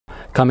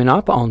Coming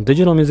up on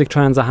Digital Music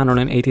Trends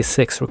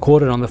 186,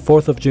 recorded on the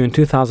 4th of June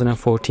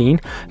 2014,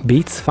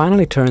 Beats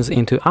finally turns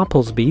into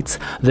Apple's Beats.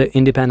 The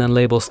independent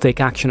labels take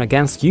action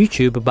against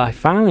YouTube by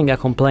filing a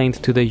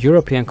complaint to the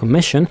European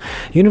Commission.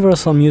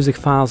 Universal Music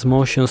files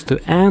motions to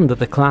end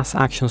the class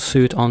action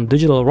suit on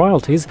digital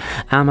royalties.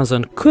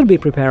 Amazon could be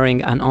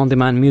preparing an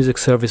on-demand music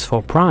service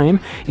for Prime.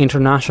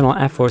 International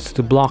efforts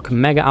to block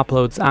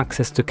Megaupload's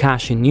access to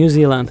cache in New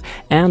Zealand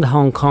and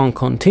Hong Kong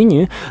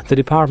continue. The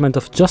Department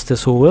of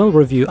Justice will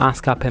review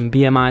ASCAP and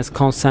BMI's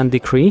consent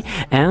decree,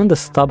 and the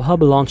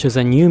StubHub launches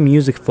a new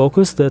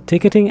music-focused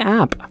ticketing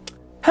app.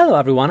 Hello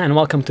everyone and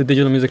welcome to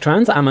Digital Music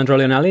Trends. I'm Andrea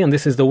Leonelli and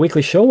this is the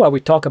weekly show where we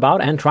talk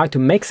about and try to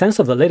make sense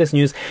of the latest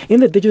news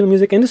in the digital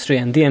music industry.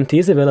 And DMT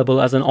is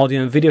available as an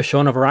audio and video show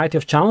on a variety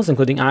of channels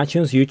including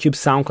iTunes, YouTube,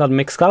 SoundCloud,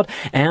 Mixcloud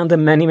and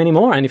many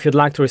more. And if you'd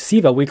like to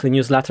receive a weekly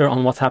newsletter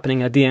on what's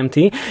happening at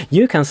DMT,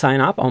 you can sign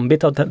up on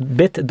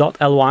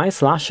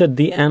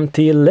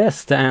bit.ly/DMT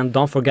list. And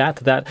don't forget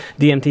that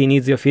DMT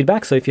needs your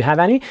feedback, so if you have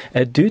any,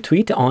 do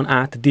tweet on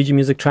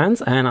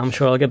 @DGMusicTrends and I'm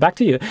sure I'll get back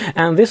to you.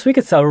 And this week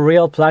it's a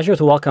real pleasure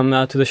to welcome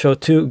to the show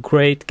two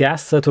great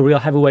guests, two real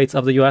heavyweights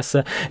of the US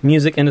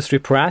music industry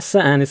press,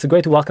 and it's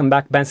great to welcome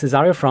back Ben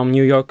Cesario from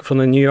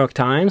the New York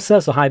Times.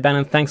 So hi Ben,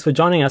 and thanks for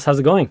joining us. How's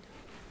it going?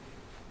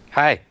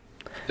 Hi.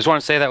 Just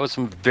want to say that was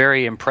some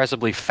very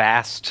impressively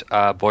fast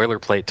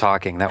boilerplate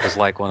talking. That was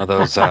like one of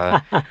those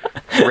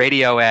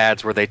radio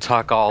ads where they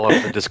talk all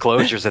of the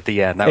disclosures at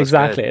the end. That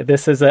exactly. Was good.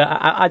 This is.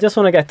 I just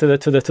want to get to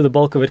the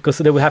bulk of it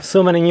because we have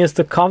so many news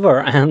to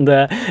cover, and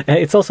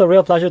it's also a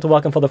real pleasure to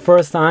welcome for the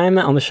first time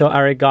on the show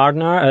Eric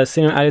Gardner,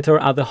 senior editor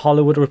at the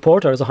Hollywood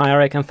Reporter. So hi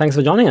Eric, and thanks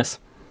for joining us.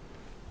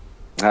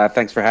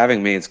 Thanks for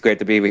having me. It's great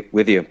to be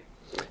with you.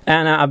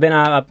 And I've been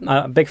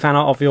a big fan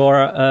of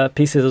your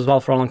pieces as well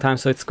for a long time,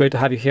 so it's great to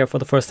have you here for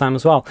the first time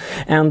as well.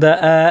 And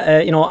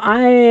you know,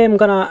 I am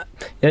gonna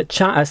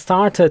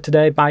start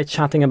today by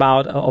chatting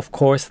about, of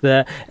course,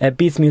 the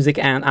Beats Music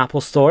and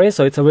Apple story.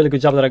 So it's a really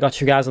good job that I got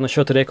you guys on the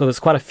show today because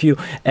there's quite a few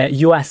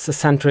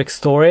US-centric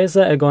stories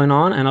going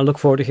on, and I look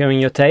forward to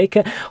hearing your take.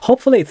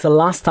 Hopefully, it's the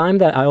last time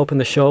that I open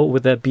the show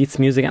with the Beats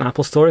Music and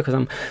Apple story because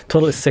I'm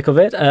totally sick of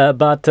it.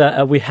 But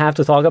we have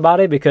to talk about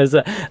it because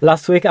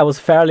last week I was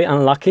fairly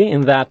unlucky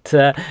in that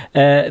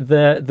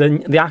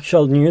the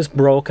actual news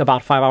broke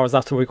about 5 hours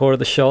after we recorded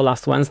the show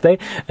last Wednesday.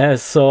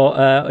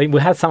 So we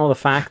had some of the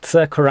facts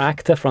correct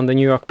from the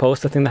New York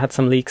Post. I think they had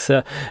some leaks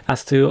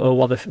as to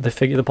what the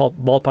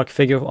ballpark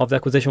figure of the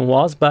acquisition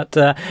was. But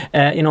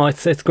you know,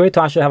 it's great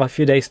to actually have a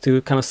few days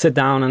to kind of sit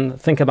down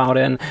and think about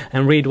it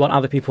and read what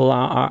other people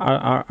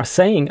are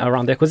saying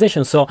around the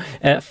acquisition. So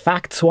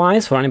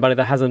facts-wise, for anybody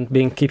that hasn't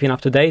been keeping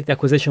up to date, the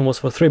acquisition was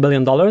for $3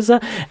 billion,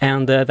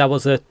 and that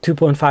was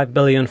 $2.5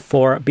 billion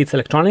for Beats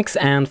Electronics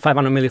and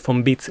 $500 million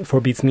for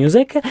Beats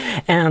Music.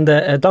 And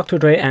Dr.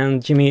 Dre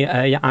and Jimmy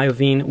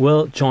Iovine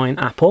will join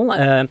Apple,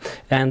 and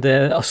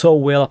so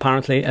will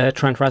apparently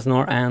Trent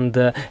Reznor and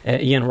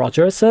Ian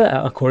Rogers,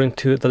 according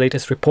to the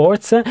latest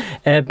reports.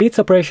 Beats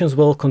operations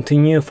will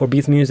continue for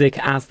Beats Music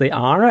as they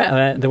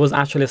are. There was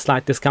actually a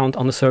slight discount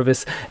on the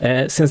service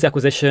since the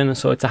acquisition,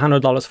 so it's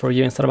 $100 for a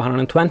year instead of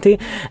 $120.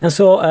 And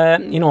so,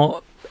 you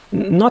know,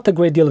 not a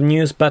great deal of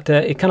news, but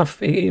it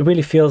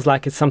really feels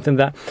like it's something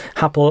that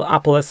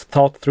Apple has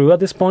thought through at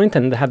this point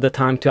and had the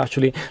time to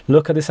actually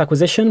look at this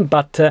acquisition.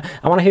 But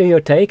I want to hear your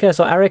take.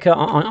 So Eric,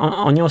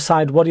 on your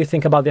side, what do you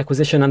think about the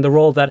acquisition and the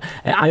role that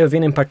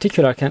Iovine in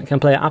particular can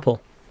play at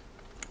Apple?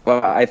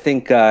 Well, I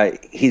think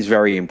he's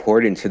very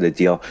important to the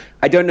deal.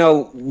 I don't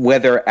know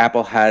whether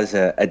Apple has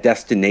a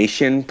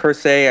destination per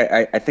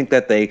se. I think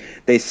that they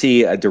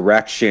see a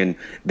direction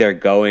they're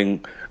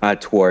going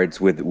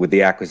towards with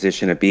the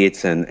acquisition of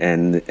Beats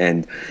and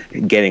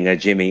getting a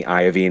Jimmy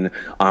Iovine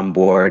on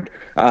board.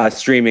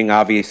 Streaming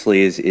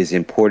obviously is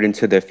important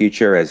to the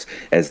future as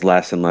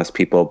less and less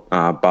people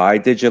buy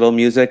digital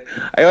music.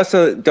 I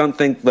also don't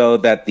think though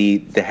that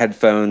the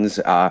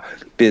headphones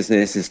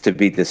business is to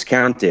be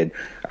discounted.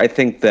 I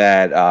think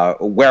that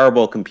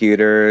wearable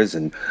computers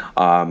and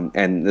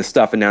the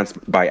stuff announced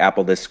by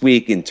Apple this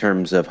week in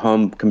terms of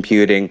home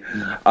computing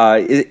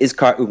is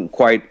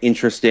quite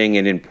interesting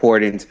and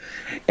important.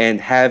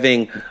 And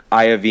having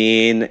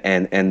Iovine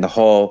and the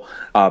whole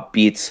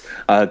Beats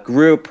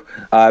group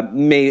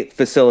may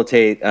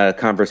facilitate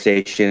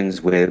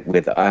conversations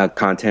with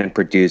content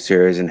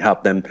producers and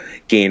help them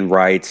gain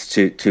rights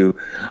to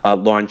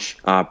launch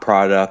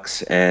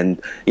products.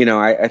 And you know,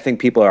 I think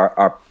people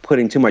are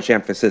putting too much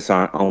emphasis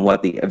on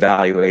what the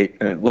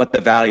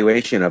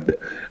valuation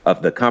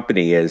of the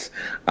company is,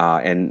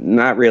 and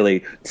not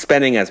really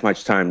spending as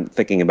much time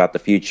thinking about the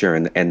future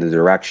and the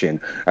direction.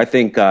 I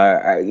think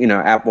you know,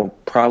 Apple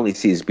probably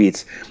sees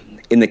Beats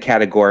in the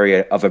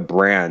category of a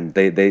brand.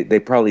 They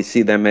probably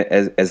see them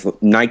as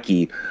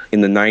Nike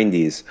in the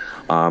 90s.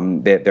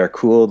 They're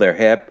cool, they're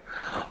hip.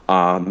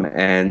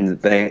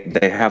 and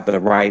they have the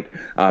right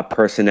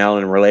personnel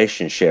and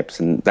relationships,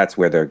 and that's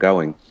where they're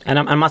going. And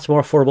a much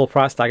more affordable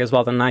price tag as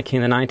well than Nike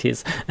in the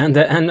 90s. And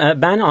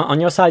Ben, on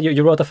your side,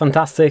 you wrote a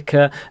fantastic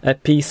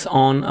piece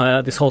on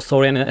this whole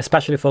story, and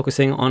especially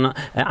focusing on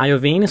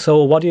Iovine.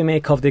 So what do you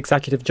make of the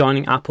executive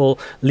joining Apple,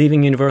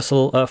 leaving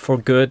Universal for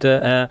good,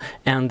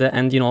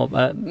 and you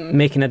know,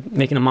 making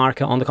a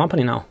mark on the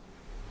company now?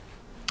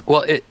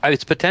 Well,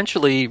 it's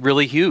potentially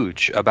really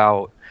huge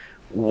about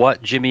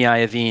what Jimmy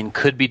Iovine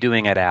could be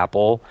doing at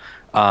Apple,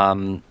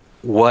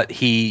 what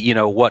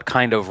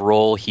kind of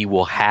role he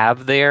will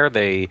have there.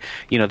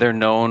 They're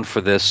known for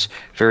this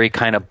very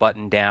kind of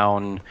buttoned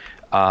down,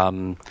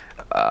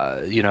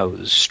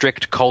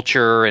 strict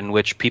culture in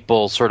which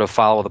people sort of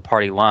follow the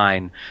party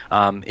line.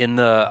 In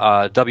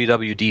the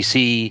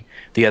WWDC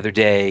the other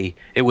day,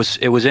 it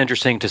was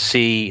interesting to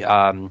see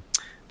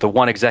the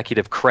one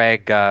executive,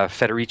 Craig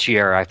Federici,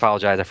 I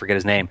apologize, I forget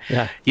his name.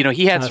 Yeah.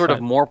 He had sort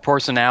of more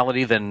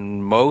personality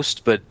than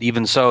most, but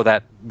even so,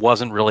 that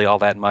wasn't really all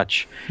that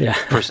much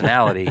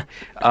personality.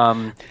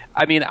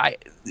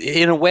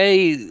 In a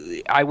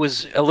way, I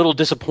was a little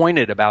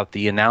disappointed about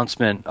the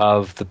announcement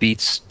of the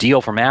Beats deal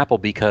from Apple,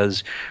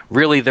 because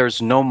really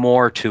there's no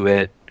more to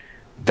it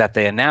that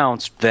they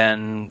announced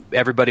than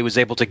everybody was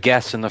able to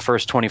guess in the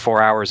first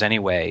 24 hours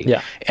anyway.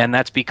 Yeah. And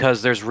that's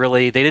because they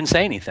didn't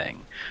say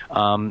anything.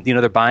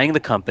 They're buying the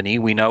company.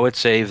 We know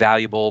it's a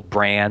valuable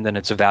brand and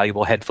it's a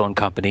valuable headphone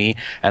company,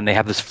 and they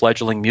have this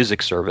fledgling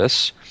music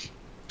service.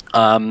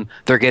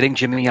 They're getting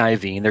Jimmy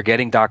Iovine, they're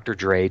getting Dr.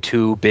 Dre,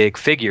 two big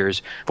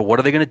figures, but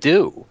what are they going to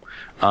do?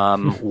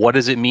 What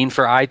does it mean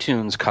for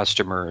iTunes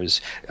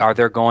customers? Are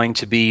there going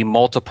to be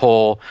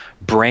multiple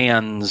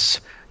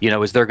brands?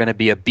 Is there going to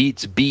be a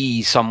Beats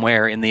B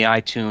somewhere in the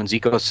iTunes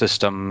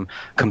ecosystem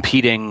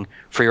competing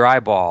for your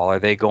eyeball? Are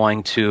they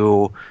going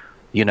to,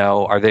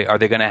 are they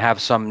going to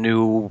have some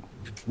new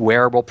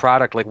wearable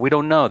product? Like, we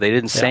don't know. They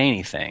didn't say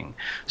anything.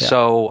 Yeah.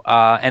 So,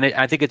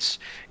 I think it's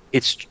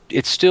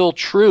still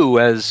true,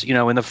 as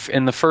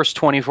in the first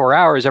 24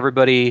 hours,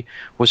 everybody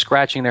was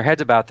scratching their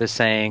heads about this,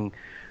 saying,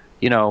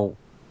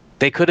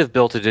 they could have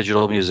built a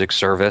digital music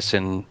service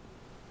in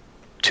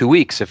 2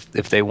 weeks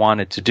if they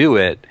wanted to do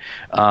it.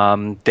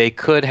 They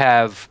could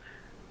have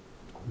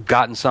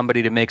gotten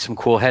somebody to make some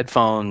cool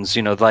headphones.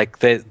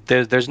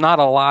 There's not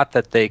a lot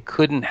that they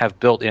couldn't have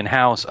built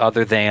in-house,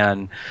 other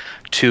than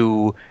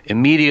to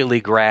immediately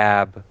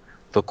grab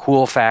the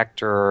cool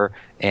factor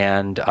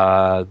and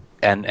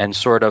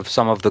sort of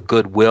some of the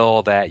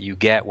goodwill that you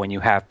get when you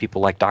have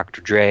people like Dr.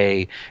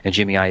 Dre and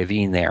Jimmy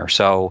Iovine there.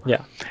 So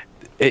yeah.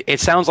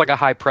 It sounds like a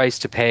high price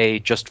to pay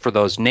just for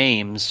those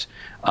names,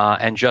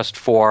 and just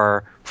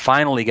for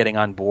finally getting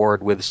on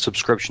board with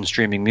subscription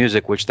streaming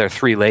music, which they're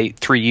 3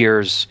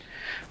 years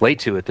late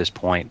to at this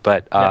point.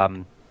 But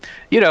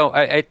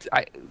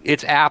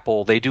it's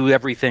Apple. They do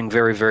everything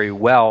very, very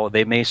well.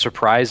 They may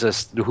surprise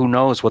us. Who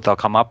knows what they'll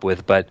come up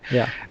with? But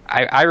yeah.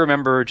 I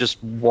remember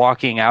just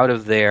walking out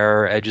of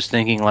there and just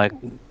thinking, like,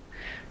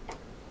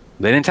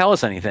 they didn't tell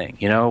us anything.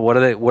 What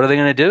are they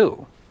going to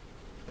do?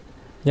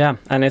 Yeah,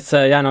 and it's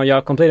no,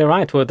 you're completely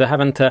right. Well, they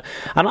haven't. I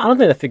don't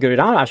think they figured it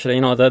out.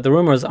 Actually, the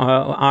rumors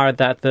are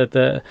that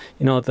the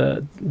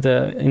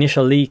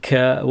initial leak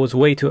was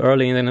way too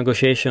early in the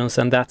negotiations,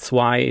 and that's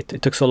why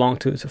it took so long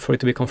for it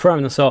to be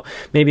confirmed. And so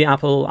maybe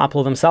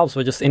Apple themselves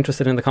were just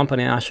interested in the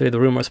company, and actually the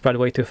rumors spread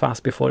way too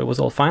fast before it was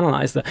all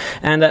finalized.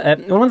 And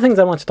one of the things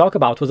I wanted to talk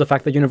about was the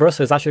fact that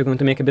Universal is actually going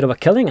to make a bit of a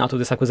killing out of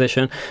this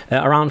acquisition,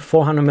 around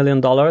 $400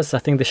 million. I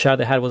think the share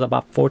they had was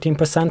about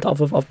 14%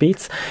 of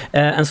Beats,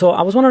 and so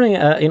I was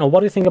wondering. What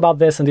do you think about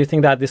this, and do you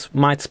think that this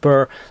might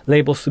spur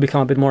labels to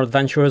become a bit more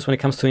adventurous when it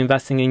comes to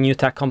investing in new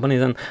tech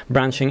companies and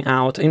branching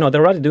out? They're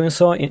already doing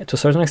so to a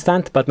certain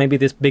extent, but maybe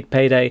this big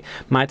payday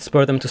might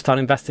spur them to start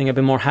investing a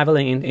bit more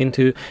heavily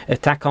into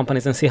tech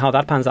companies and see how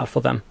that pans out for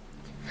them.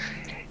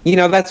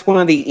 That's one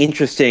of the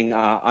interesting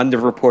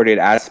underreported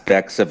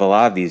aspects of a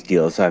lot of these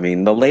deals. I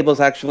mean, the labels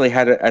actually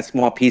had a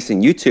small piece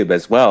in YouTube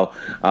as well.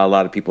 A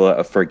lot of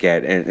people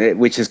forget, and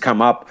which has come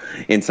up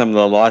in some of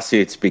the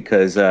lawsuits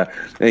because,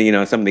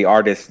 some of the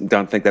artists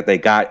don't think that they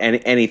got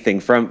anything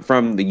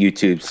from the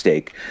YouTube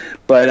stake.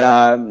 But,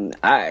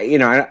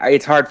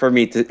 it's hard for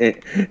me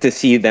to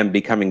see them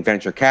becoming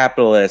venture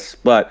capitalists.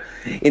 But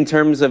in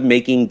terms of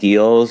making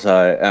deals,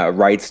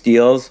 rights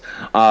deals,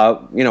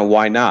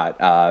 why not?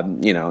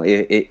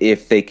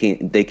 If they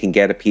can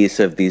get a piece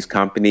of these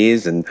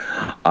companies, and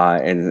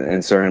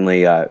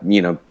certainly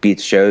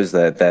Beats shows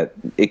that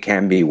it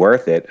can be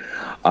worth it.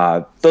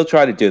 They'll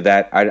try to do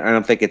that. I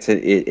don't think it's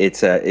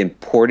an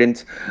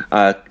important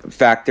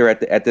factor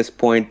at this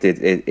point.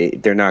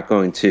 They're not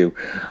going to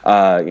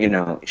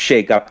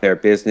shake up their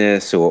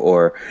business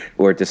or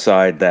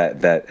decide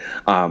that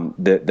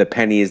the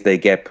pennies they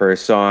get per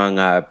song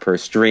per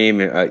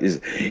stream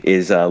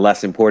is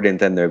less important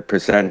than the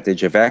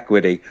percentage of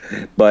equity.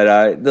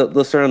 But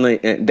they'll certainly,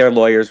 their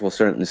lawyers will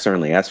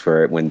certainly ask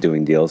for it when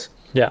doing deals.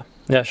 Yeah.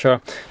 Yeah,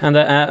 sure. And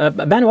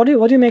Ben, what do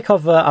you make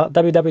of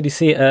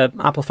WWDC?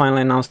 Apple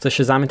finally announced the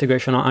Shazam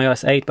integration on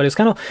iOS 8, but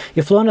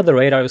it flew under the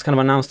radar. It was kind of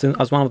announced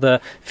as one of the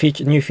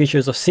new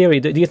features of Siri.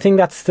 Do you think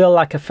that's still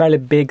like a fairly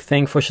big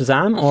thing for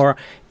Shazam, or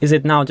is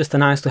it now just a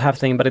nice to have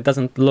thing, but it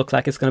doesn't look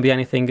like it's going to be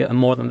anything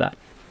more than that?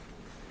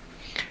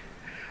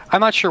 I'm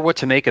not sure what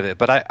to make of it,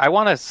 but I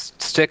want to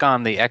stick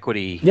on the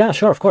equity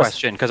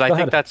question, because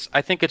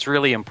I think it's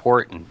really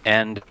important,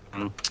 and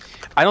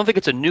I don't think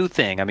it's a new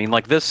thing. I mean,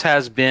 like, this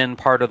has been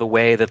part of the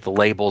way that the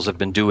labels have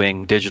been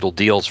doing digital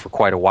deals for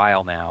quite a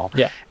while now.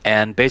 Yeah.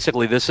 And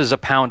basically, this is a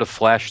pound of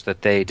flesh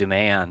that they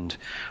demand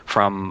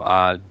from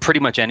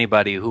pretty much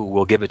anybody who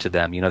will give it to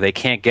them. You know, they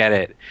can't get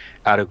it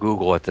out of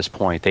Google at this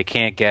point. They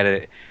can't get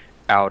it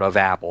out of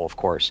Apple, of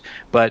course.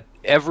 But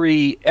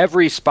every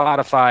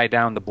Spotify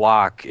down the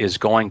block is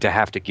going to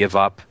have to give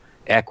up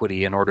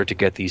equity in order to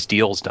get these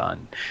deals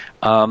done.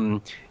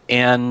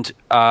 And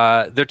there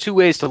are two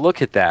ways to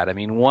look at that. I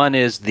mean, one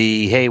is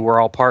hey,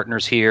 we're all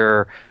partners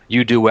here.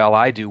 You do well,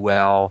 I do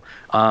well.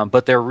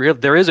 But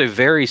there is a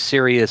very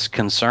serious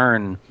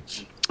concern,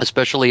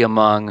 especially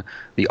among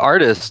the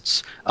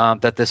artists,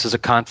 that this is a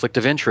conflict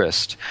of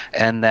interest,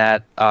 and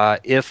that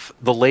if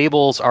the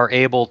labels are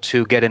able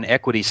to get an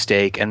equity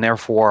stake and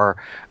therefore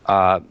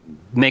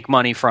make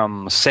money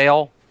from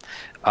sale,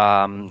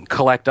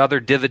 collect other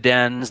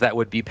dividends that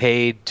would be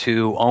paid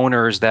to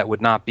owners that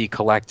would not be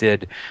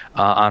collected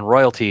on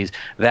royalties,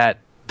 that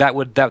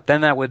would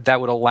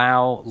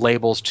allow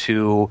labels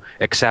to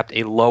accept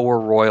a lower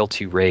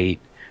royalty rate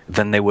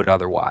than they would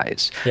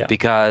otherwise. Yeah.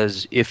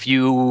 Because if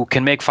you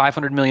can make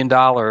 $500 million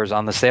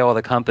on the sale of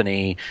the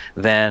company,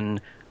 then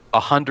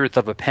 1/100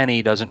 of a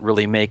penny doesn't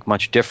really make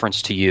much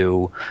difference to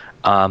you.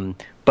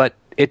 But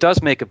it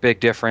does make a big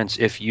difference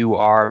if you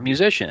are a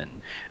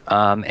musician.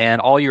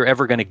 And all you're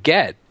ever going to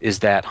get is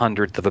that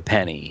 1/100 of a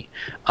penny.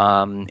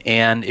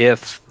 And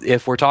if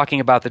we're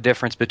talking about the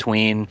difference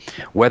between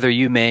whether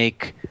you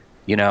make,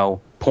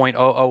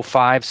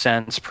 0.005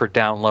 cents per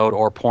download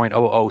or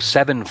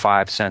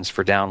 0.0075 cents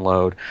per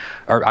download,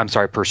 or I'm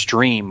sorry, per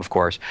stream, of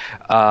course.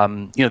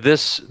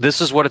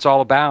 This is what it's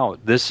all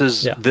about. This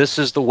is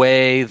the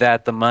way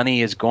that the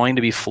money is going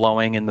to be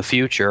flowing in the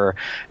future,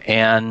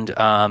 and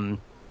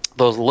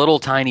those little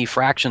tiny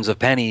fractions of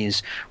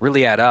pennies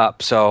really add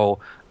up. So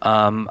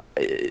I'm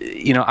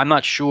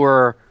not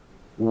sure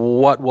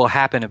what will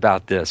happen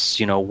about this.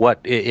 What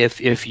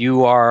if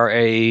you are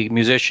a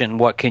musician,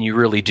 what can you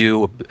really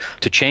do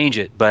to change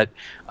it? But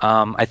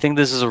I think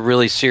this is a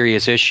really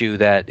serious issue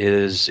that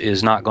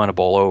is not going to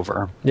bowl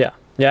over. Yeah.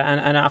 Yeah,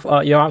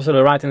 and you're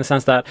absolutely right in the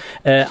sense that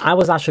I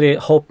was actually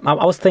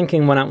I was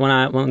thinking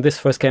when this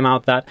first came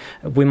out that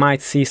we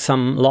might see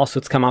some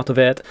lawsuits come out of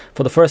it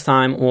for the first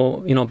time,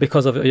 or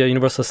because of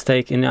Universal's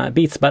stake in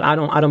Beats. But I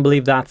don't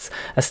believe that's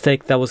a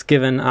stake that was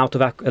given out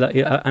of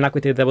an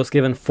equity that was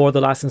given for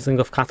the licensing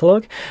of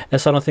catalog.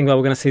 So I don't think that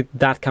we're going to see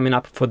that coming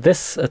up for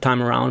this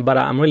time around. But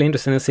I'm really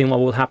interested in seeing what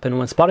will happen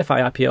when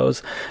Spotify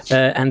IPOs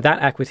and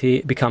that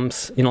equity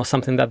becomes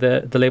something that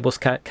the labels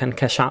can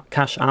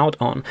cash out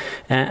on,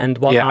 and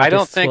what I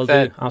don't think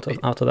that out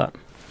of that.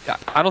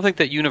 I don't think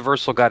that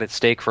Universal got its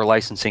stake for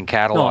licensing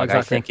catalog. No, exactly.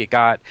 I think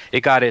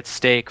it got its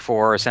stake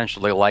for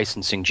essentially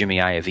licensing Jimmy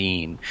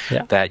Iovine.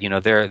 Yeah. That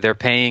they're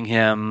paying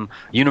him.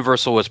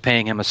 Universal was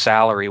paying him a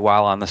salary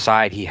while on the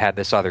side he had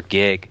this other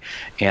gig,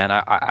 and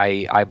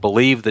I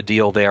believe the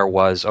deal there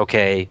was,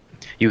 okay,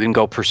 you can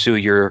go pursue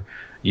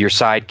your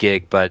side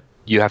gig, but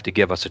you have to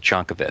give us a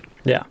chunk of it.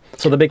 Yeah.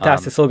 So the big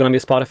test is still going to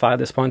be Spotify at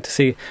this point to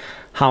see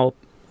how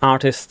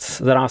artists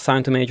that are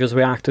signed to majors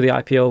react to the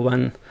IPO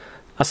when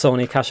a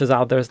Sony cashes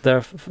out their 3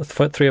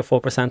 or 4% or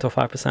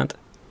 5%.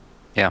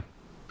 Yeah.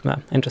 Yeah,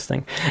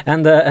 interesting.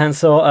 And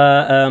so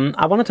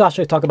I wanted to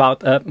actually talk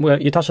about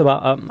you touched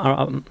about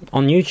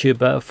on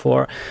YouTube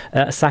for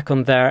a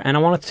second there, and I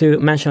wanted to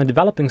mention a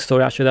developing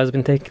story actually that has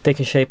been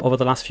taking shape over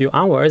the last few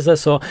hours.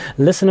 So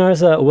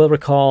listeners will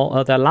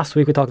recall that last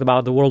week we talked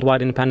about the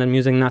Worldwide Independent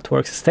Music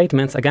Network's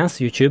statements against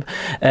YouTube,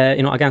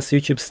 against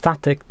YouTube's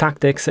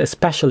tactics,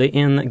 especially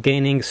in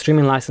gaining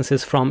streaming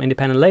licenses from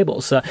independent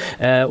labels,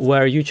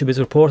 where YouTube is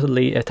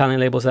reportedly telling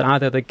labels that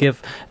either they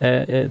give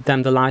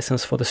them the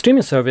license for the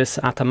streaming service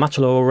at a much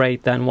lower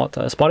rate than what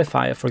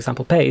Spotify, for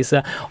example, pays,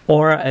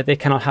 or they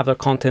cannot have their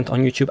content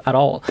on YouTube at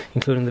all,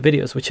 including the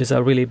videos, which is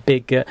a really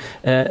big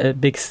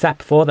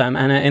step for them.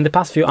 And in the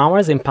past few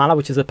hours, Impala,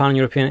 which is a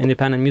pan-European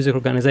independent music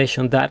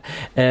organization that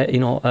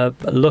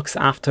looks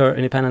after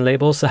independent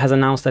labels, has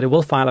announced that it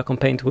will file a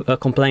complaint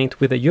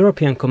with the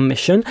European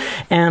Commission.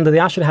 And they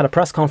actually had a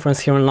press conference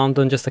here in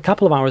London just a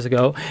couple of hours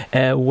ago,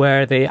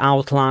 where they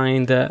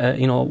outlined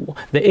the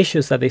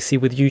issues that they see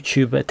with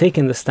YouTube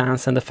taking the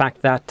stance, and the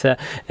fact that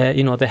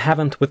they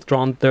haven't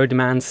withdrawn their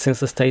demands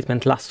since the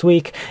statement last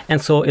week, and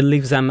so it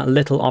leaves them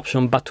little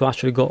option but to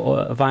actually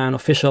go via an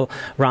official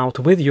route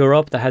with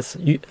Europe that has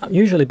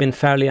usually been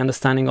fairly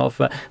understanding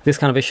of these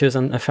kind of issues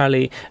and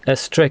fairly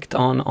strict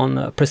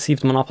on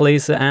perceived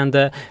monopolies. And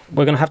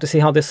we're going to have to see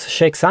how this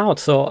shakes out.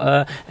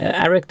 So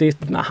Eric,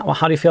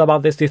 how do you feel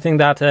about this? Do you think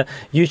that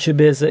YouTube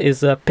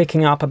is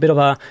picking up a bit of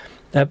a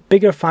a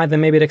bigger fight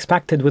than maybe it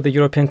expected with the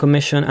European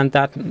Commission, and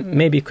that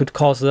maybe could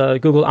cause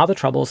Google other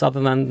troubles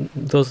other than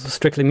those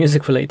strictly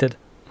music related?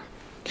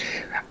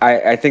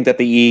 I think that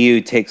the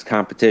EU takes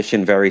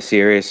competition very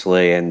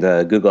seriously, and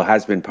Google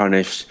has been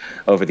punished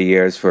over the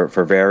years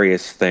for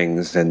various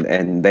things,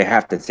 and they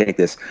have to take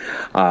this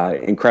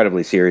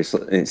incredibly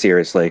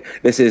seriously.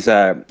 This is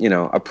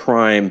a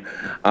prime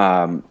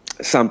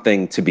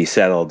something to be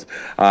settled.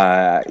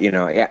 I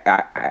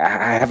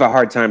have a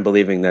hard time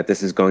believing that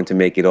this is going to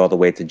make it all the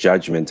way to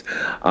judgment.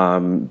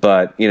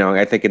 But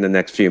I think in the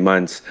next few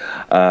months,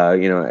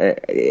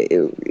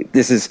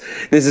 this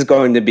is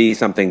going to be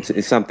something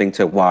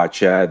to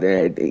watch.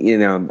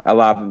 A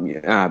lot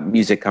of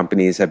music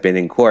companies have been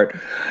in court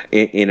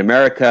in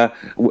America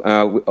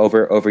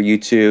over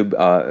YouTube,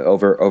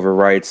 over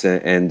rights,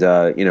 and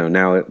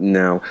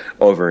now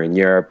over in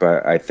Europe.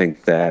 I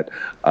think that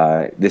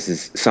this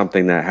is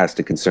something that has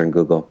to concern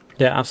Google.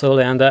 Yeah,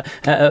 absolutely. And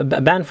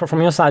Ben,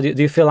 from your side,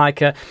 do you feel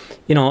like,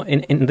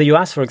 in the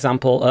US, for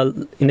example,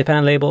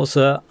 independent labels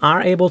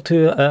are able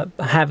to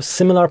have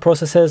similar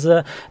processes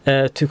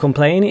to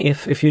complain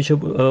if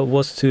YouTube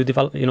was to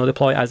develop,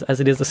 deploy as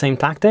it is the same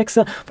tactics?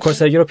 Of course,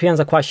 Europeans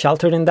are quite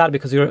sheltered in that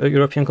because the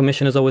European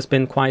Commission has always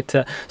been quite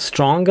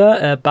strong.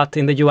 But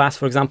in the US,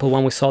 for example,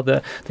 when we saw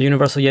the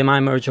Universal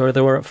EMI merger,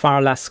 there were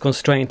far less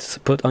constraints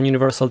put on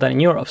Universal than in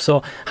Europe.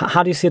 So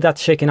how do you see that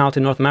shaking out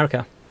in North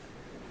America?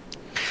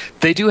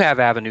 They do have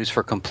avenues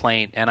for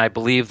complaint, and I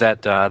believe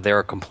that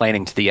they're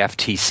complaining to the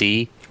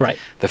FTC, right,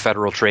 the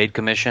Federal Trade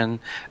Commission.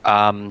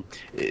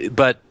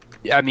 But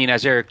I mean,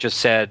 as Eric just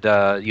said,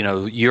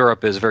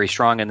 Europe is very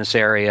strong in this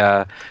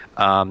area.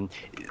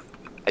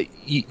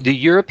 The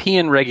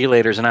European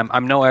regulators, and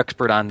I'm no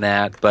expert on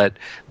that, but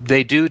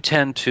they do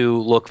tend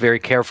to look very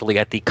carefully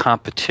at the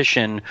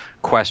competition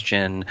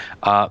question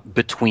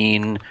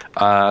between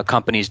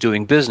companies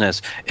doing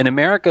business. In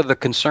America, the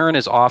concern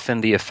is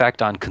often the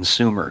effect on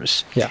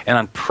consumers and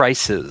on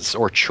prices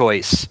or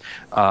choice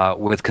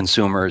with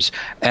consumers.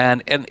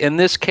 And in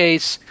this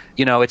case,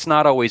 it's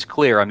not always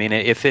clear. I mean,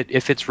 if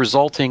it's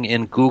resulting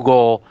in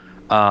Google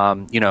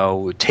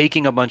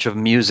taking a bunch of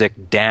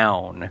music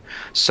down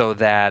so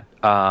that,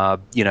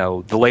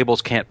 the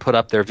labels can't put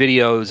up their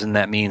videos, and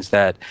that means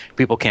that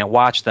people can't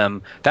watch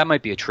them, that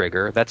might be a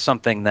trigger. That's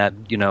something that,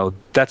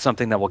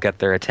 will get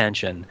their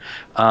attention.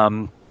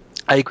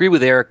 I agree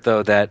with Eric,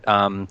 though, that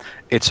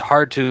it's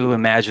hard to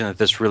imagine that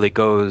this really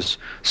goes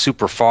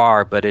super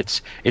far, but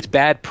it's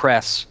bad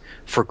press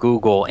for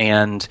Google,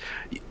 and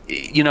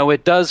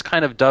it does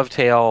kind of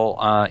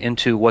dovetail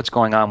into what's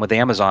going on with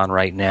Amazon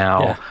right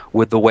now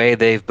with the way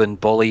they've been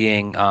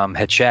bullying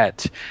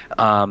Hachette.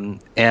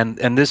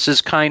 And this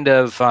is kind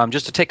of,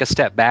 just to take a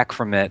step back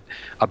from it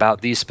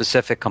about these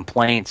specific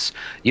complaints,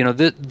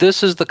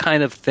 this is the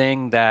kind of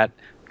thing that,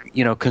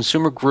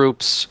 consumer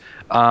groups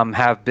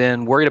have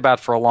been worried about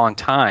for a long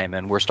time.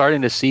 And we're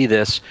starting to see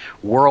this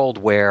world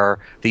where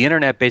the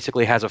internet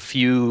basically has a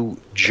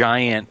few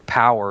giant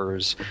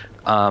powers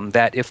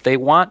that if they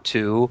want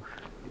to,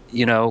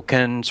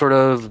 can sort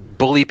of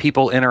bully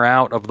people in or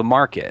out of the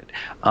market.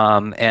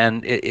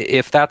 And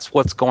if that's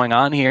what's going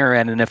on here,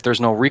 and if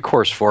there's no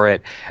recourse for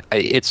it,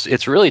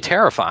 it's really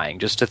terrifying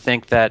just to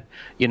think that,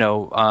 your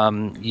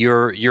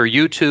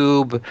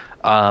YouTube,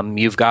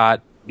 you've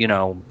got,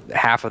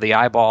 half of the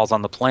eyeballs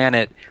on the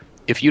planet.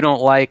 If you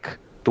don't like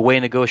the way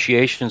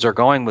negotiations are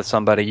going with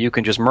somebody, you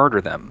can just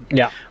murder them.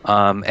 Yeah.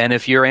 And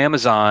if you're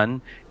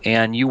Amazon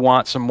and you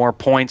want some more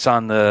points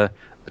on the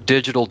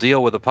digital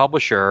deal with a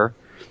publisher,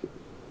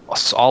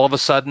 all of a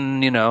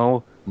sudden,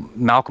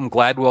 Malcolm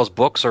Gladwell's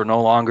books are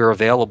no longer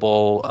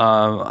available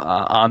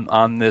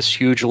on this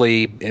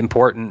hugely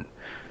important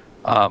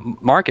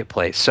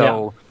marketplace.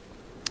 So,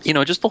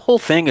 just the whole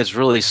thing is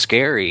really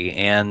scary.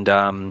 And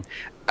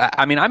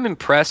I mean, I'm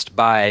impressed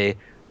by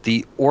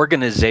the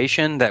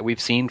organization that we've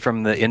seen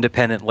from the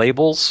independent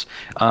labels.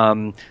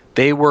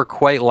 They were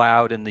quite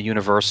loud in the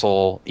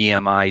Universal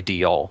EMI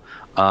deal.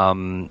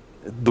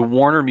 The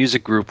Warner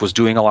Music Group was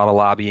doing a lot of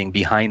lobbying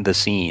behind the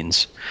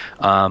scenes,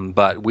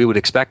 but we would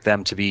expect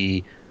them to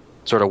be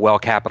sort of well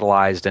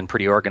capitalized and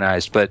pretty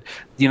organized. But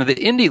the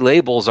indie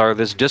labels are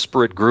this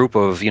disparate group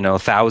of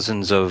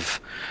thousands of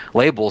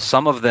labels.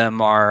 Some of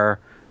them are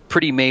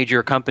pretty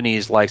major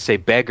companies, like say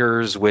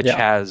Beggars, which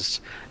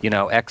has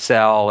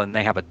XL, and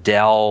they have a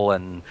Dell,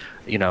 and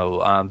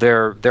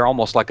they're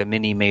almost like a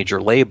mini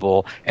major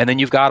label. And then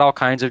you've got all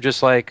kinds of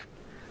just like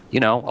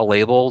a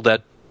label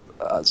that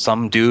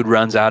some dude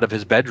runs out of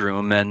his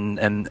bedroom,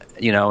 and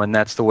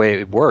that's the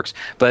way it works.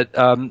 But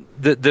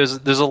there's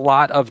a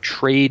lot of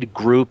trade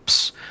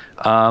groups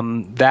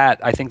that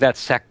I think that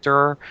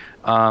sector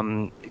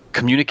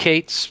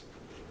communicates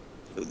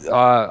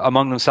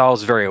among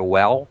themselves very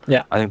well.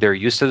 Yeah, I think they're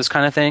used to this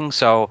kind of thing.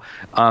 So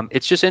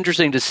it's just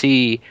interesting to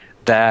see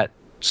that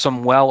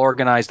some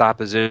well-organized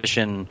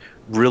opposition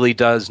really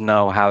does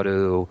know how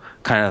to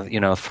kind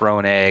of, throw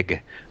an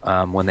egg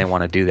when they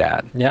want to do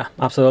that. Yeah,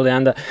 absolutely.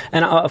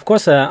 And of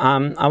course,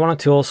 I wanted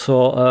to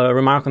also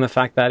remark on the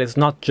fact that it's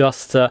not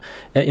just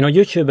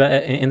YouTube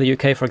in the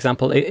UK, for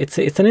example.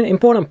 It's an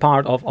important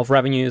part of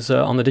revenues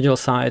on the digital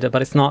side,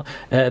 but it's not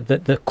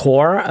the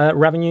core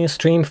revenue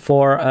stream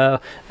for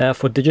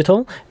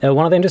digital.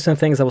 One of the interesting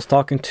things, I was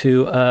talking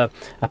to a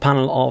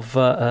panel of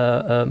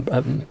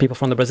people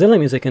from the Brazilian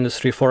music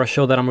industry for a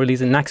show that I'm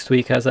releasing next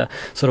week as a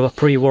sort of a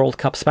pre-World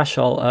Cup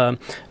special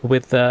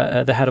with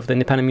the head of the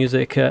Independent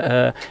Music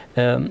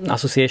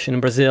Association in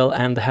Brazil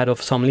and the head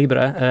of Som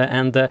Libre,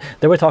 and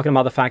they were talking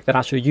about the fact that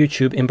actually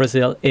YouTube in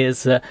Brazil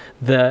is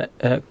the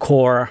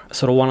core,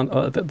 sort of one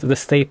of the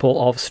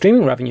staple of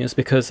streaming revenues,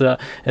 because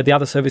the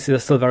other services are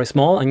still very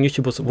small, and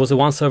YouTube was the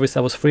one service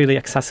that was freely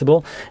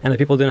accessible and that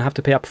people didn't have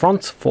to pay up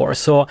front for.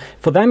 So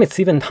for them, it's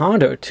even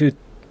harder to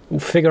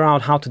figure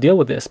out how to deal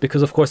with this,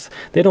 because of course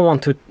they don't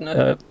want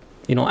to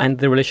end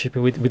the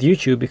relationship with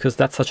YouTube, because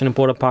that's such an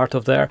important part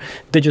of their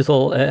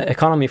digital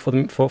economy for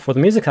the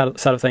music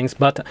side of things.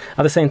 But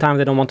at the same time,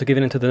 they don't want to give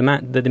in to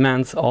the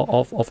demands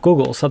of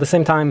Google. So at the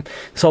same time,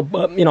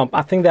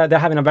 I think that they're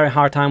having a very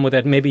hard time with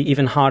it, maybe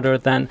even harder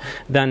than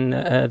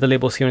the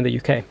labels here in the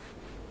UK.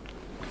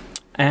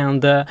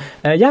 And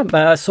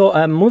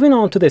so moving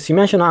on to this, you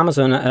mentioned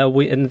Amazon,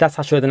 and that's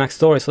actually the next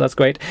story, so that's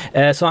great.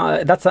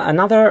 So that's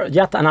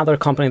yet another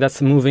company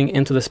that's moving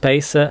into the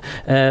space.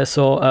 I'm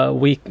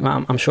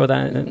sure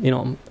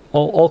that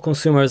all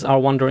consumers are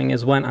wondering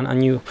is when a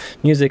new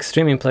music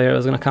streaming player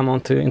is going to come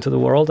into the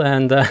world,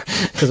 and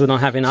because we don't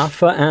have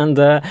enough. But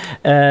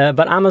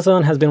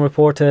Amazon has been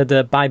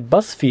reported by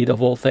BuzzFeed, of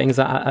all things.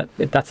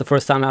 That's the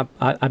first time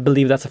I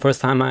believe that's the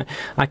first time I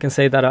can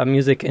say that a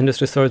music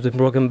industry story has been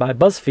broken by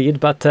BuzzFeed.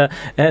 But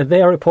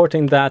they are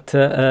reporting that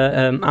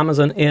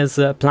Amazon is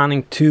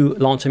planning to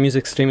launch a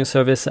music streaming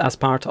service as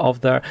part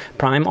of their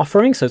Prime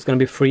offering. So it's going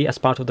to be free as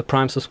part of the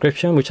Prime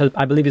subscription, which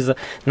I believe is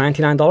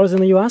 $99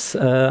 in the US.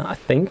 I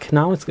think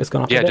now it's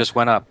gone up. Yeah, it just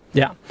went up.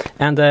 Yeah,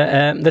 and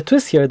the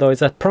twist here, though, is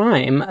that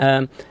Prime,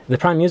 the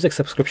Prime Music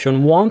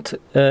subscription, won't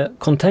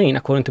contain,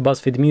 according to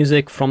BuzzFeed,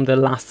 music from the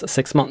last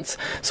 6 months.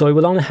 So it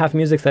will only have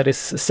music that is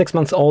 6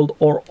 months old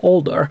or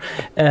older,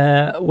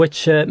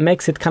 which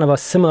makes it kind of a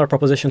similar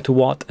proposition to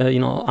what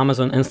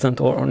Amazon Instant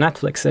or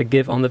Netflix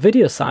give on the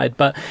video side,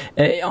 but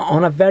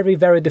on a very,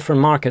 very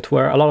different market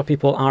where a lot of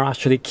people are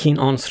actually keen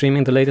on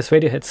streaming the latest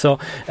radio hits. So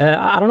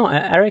I don't know,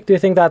 Eric, do you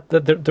think that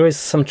there is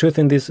some truth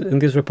in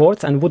these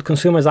reports, and would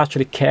consumers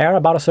actually care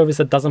about a service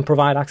that doesn't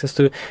provide access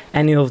to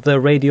any of the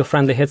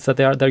radio-friendly hits that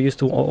they're used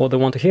to or they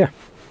want to hear?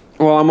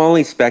 Well, I'm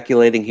only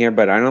speculating here,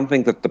 but I don't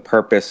think that the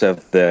purpose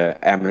of the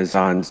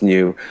Amazon's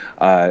new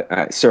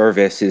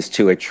service is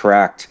to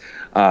attract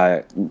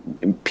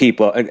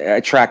people,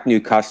 attract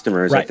new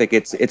customers. Right. I think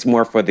it's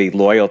more for the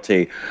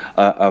loyalty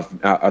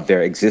of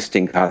their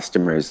existing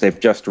customers. They've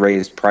just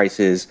raised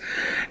prices,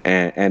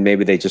 and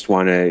maybe they just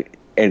want to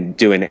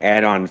do an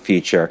add-on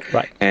feature.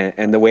 Right.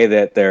 And the way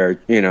that they're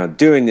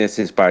doing this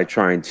is by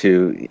trying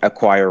to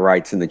acquire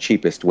rights in the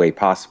cheapest way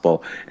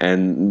possible.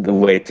 And the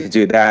way to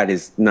do that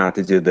is not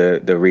to do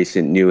the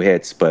recent new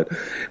hits, but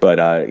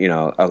buy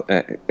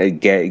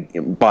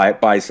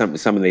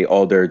some of the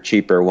older,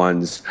 cheaper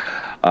ones,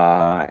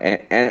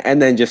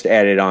 and then just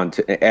add it on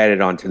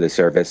to the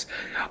service.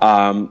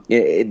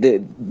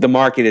 The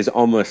market is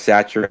almost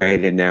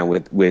saturated now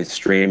with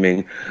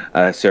streaming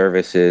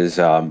services,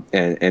 and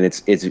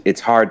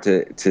it's hard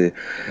to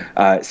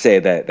say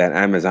that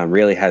Amazon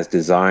really has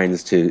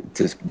designs to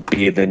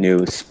be the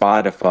new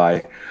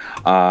Spotify.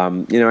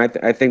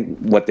 I think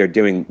what they're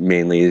doing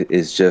mainly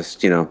is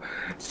just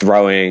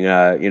throwing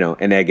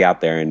an egg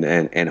out there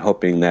and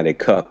hoping that it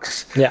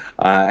cooks. Yeah.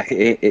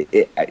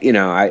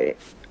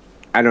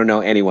 I don't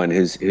know anyone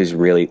who's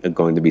really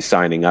going to be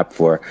signing up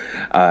for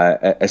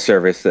a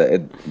service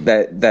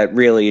that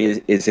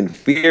really is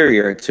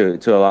inferior to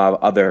a lot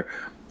of other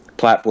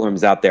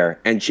platforms out there,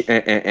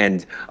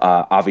 and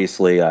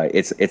obviously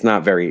it's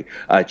not very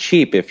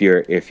cheap if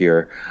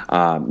you're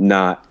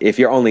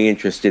only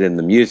interested in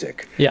the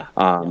music. Yeah.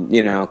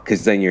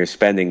 Because then you're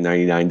spending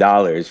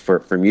 $99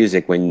 for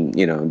music when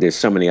there's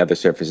so many other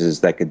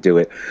services that could do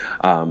it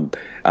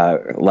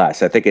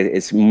less. I think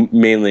it's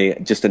mainly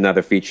just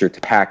another feature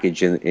to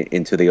package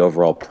into the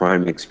overall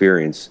Prime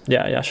experience.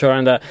 Yeah, sure.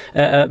 And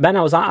Ben,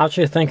 I was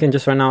actually thinking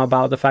just right now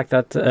about the fact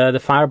that the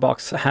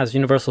Firebox has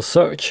universal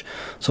search,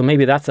 so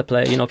maybe that's a play.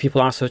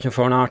 People are searching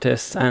for an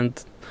artist,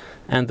 and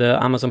the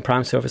Amazon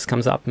Prime service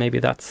comes up. Maybe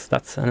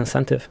that's an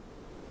incentive.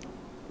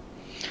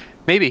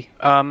 Maybe.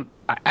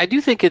 I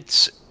do think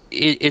it's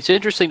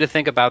interesting to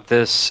think about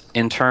this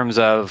in terms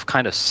of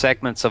kind of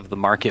segments of the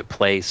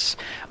marketplace.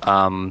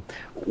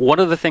 One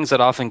of the things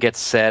that often gets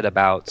said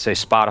about, say,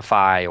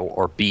 Spotify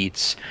or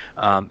Beats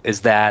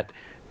is that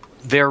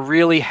they're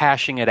really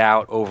hashing it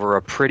out over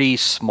a pretty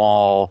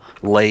small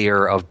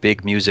layer of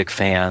big music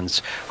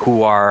fans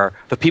who are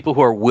the people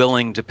who are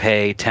willing to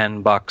pay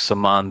 $10 a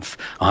month,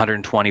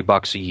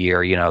 $120 a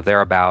year,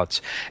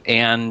 thereabouts.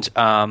 And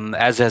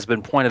as has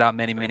been pointed out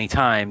many, many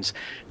times,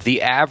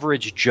 the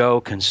average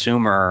Joe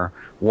consumer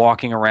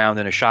walking around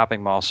in a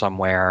shopping mall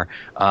somewhere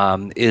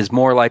is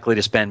more likely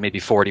to spend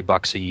maybe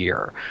 $40 a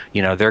year.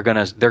 They're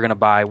gonna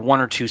buy 1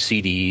 or 2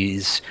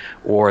 CDs,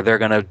 or they're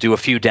gonna do a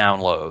few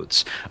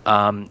downloads.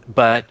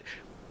 But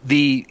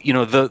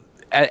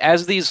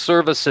as these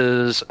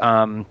services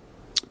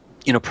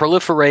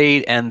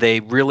proliferate and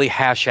they really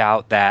hash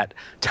out that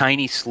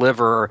tiny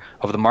sliver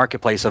of the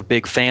marketplace of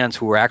big fans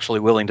who are actually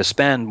willing to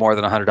spend more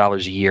than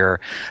 $100 a year,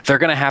 they're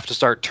going to have to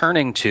start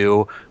turning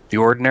to the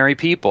ordinary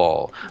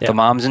people, the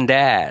moms and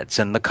dads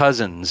and the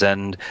cousins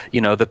and,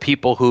 the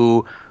people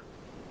who,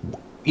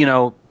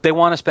 they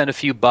want to spend a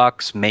few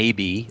bucks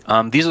maybe.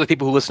 These are the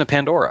people who listen to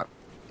Pandora.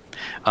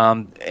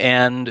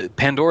 And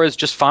Pandora is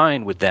just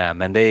fine with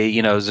them. And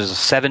there's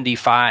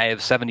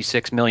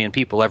 76 million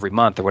people every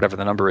month, or whatever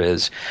the number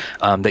is,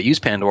 that use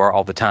Pandora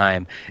all the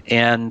time.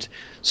 And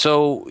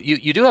so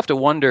you do have to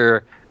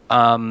wonder,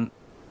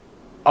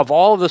 of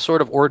all of the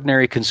sort of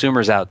ordinary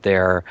consumers out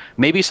there,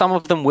 maybe some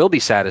of them will be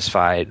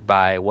satisfied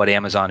by what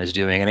Amazon is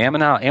doing. And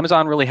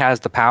Amazon really has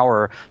the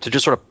power to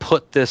just sort of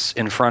put this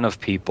in front of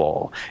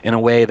people in a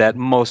way that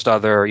most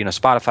other,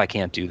 Spotify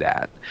can't do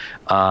that.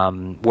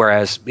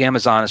 Whereas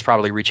Amazon is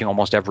probably reaching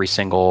almost every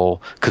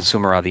single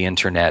consumer on the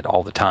internet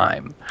all the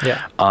time.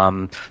 Yeah.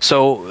 We're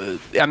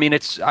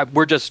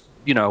just,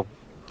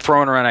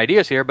 throwing around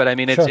ideas here, but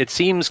it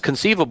seems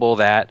conceivable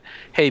that,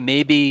 hey,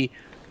 maybe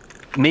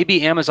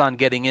Amazon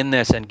getting in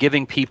this and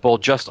giving people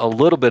just a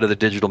little bit of the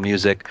digital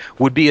music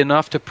would be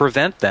enough to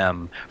prevent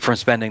them from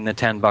spending the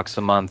 $10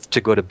 a month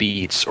to go to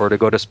Beats or to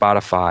go to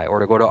Spotify or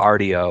to go to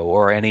Rdio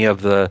or any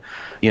of the,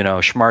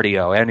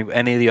 Schmardio,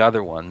 any of the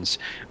other ones.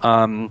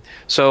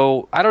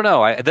 So I don't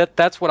know.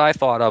 That's what I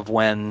thought of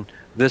when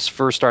this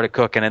first started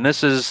cooking. And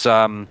this is,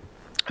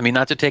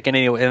 not to take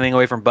anything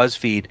away from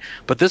BuzzFeed,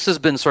 but this has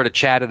been sort of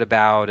chatted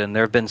about, and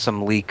there have been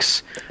some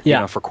leaks,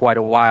 for quite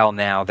a while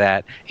now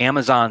that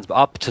Amazon's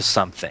up to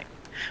something.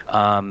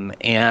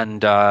 In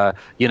the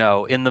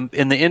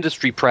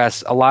industry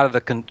press, a lot of the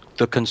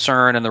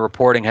concern and the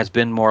reporting has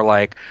been more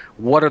like,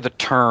 what are the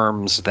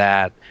terms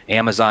that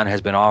Amazon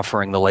has been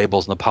offering the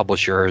labels and the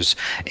publishers?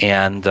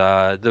 And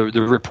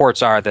the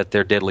reports are that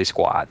they're diddly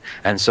squat,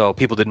 and so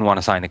people didn't want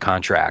to sign the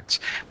contracts.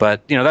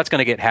 But that's going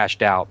to get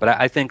hashed out. But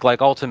I think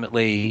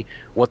ultimately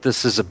what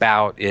this is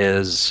about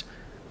is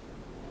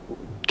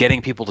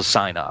getting people to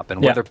sign up,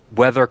 and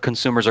whether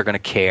consumers are going to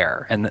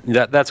care, and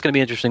that's going to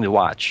be interesting to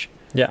watch.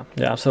 Yeah,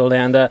 absolutely.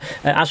 And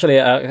actually,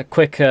 a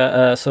quick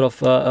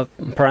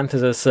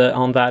parenthesis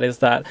on that is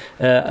that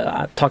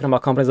talking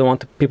about companies that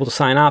want people to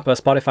sign up,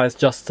 Spotify has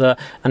just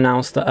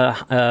announced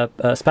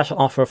a special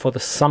offer for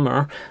the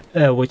summer,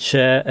 which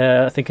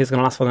I think is going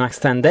to last for the next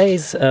 10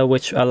 days,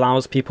 which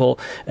allows people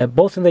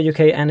both in the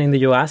UK and in the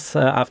US,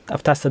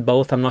 I've tested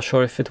both, I'm not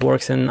sure if it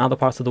works in other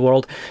parts of the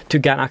world, to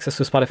get access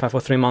to Spotify for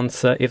 3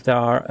 months if they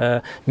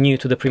are new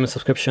to the premium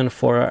subscription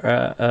for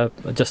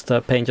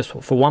paying just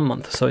for 1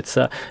 month. So it's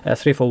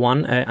 3 for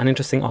 1, an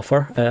interesting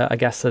offer. I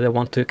guess they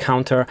want to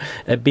counter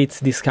a Beats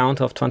discount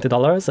of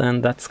 $20,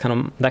 and that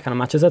kind of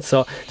matches it.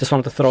 So just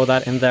wanted to throw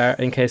that in there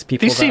in case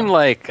people. These seem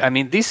like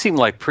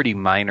pretty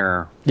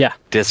minor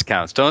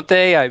discounts, don't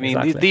they?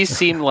 Exactly. These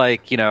seem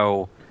like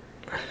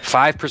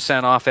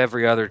 5% off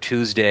every other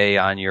Tuesday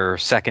on your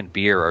second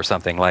beer or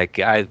something.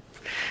 I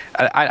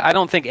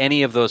don't think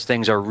any of those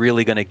things are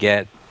really going to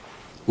get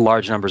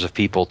large numbers of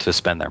people to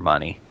spend their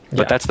money.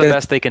 But that's the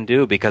best they can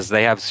do because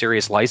they have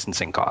serious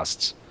licensing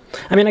costs.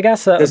 I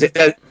guess. Sorry,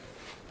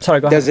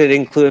 go ahead. Does it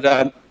include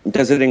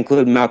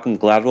Malcolm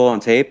Gladwell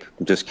on tape?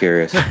 I'm just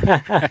curious.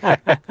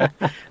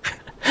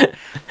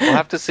 We'll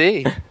have to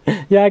see.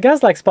 Yeah, I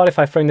guess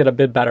Spotify framed it a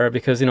bit better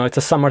because it's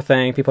a summer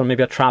thing. People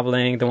maybe are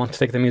traveling. They want to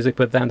take the music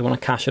with them. They want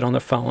to cache it on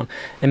their phone,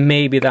 and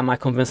maybe that might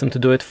convince them to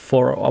do it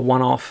for a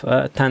one-off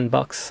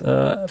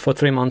 $10 for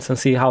 3 months and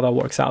see how that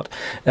works out.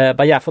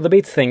 But yeah, for the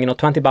Beats thing,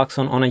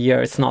 $20 on a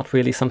year, it's not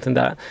really something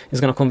that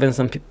is going to convince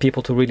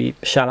people to really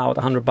shell out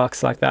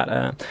 $100 like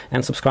that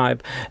and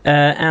subscribe.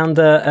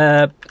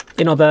 The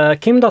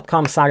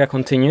Kim.com saga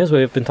continues.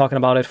 We've been talking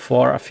about it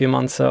for a few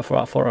months,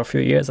 for a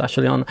few years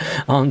actually on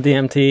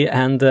DMT,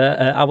 and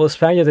I will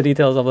spare you the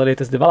details of the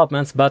latest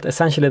developments, but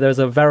essentially there's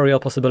a very real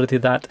possibility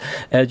that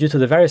due to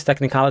the various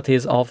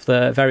technicalities of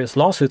the various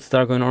lawsuits that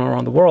are going on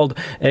around the world,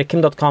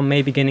 Kim.com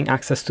may be gaining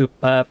access to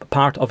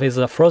part of his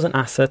frozen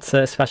assets,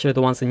 especially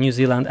the ones in New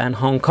Zealand and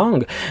Hong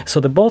Kong.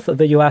 So both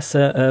the US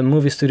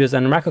movie studios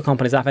and record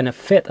companies are having a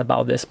fit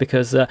about this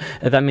because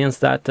that means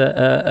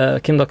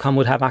that Kim.com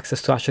would have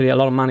access to actually a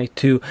lot of money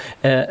to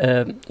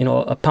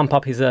pump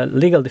up his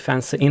legal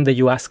defense in the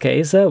US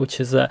case, which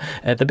is the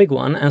big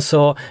one. And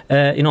so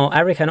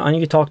Eric, I know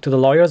you talked to the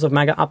lawyers of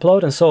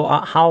Megaupload, and so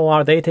how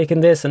are they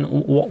taking this, and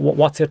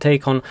what's your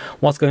take on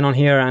what's going on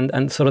here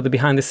and sort of the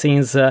behind the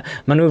scenes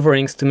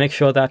maneuverings to make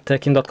sure that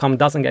Kim.com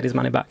doesn't get his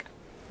money back?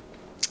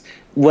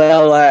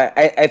 Well,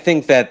 I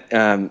think that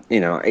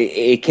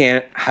it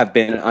can't have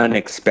been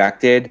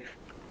unexpected.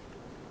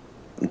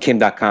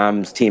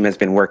 Kim.com's team has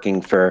been working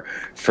for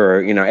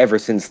ever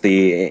since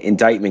the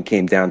indictment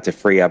came down to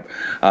free up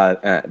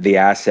the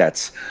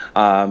assets.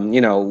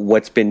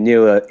 What's been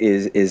new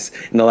is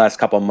in the last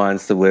couple of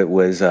months it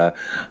was a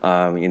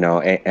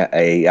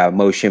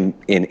motion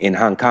in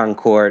Hong Kong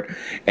court,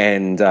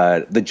 and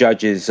the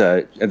judges,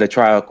 the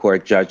trial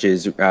court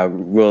judges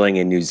ruling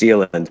in New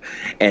Zealand,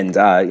 and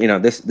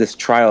this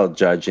trial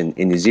judge in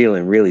New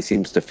Zealand really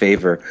seems to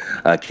favor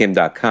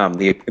Kim.com.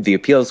 The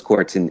appeals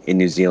courts in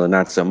New Zealand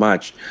not so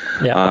much.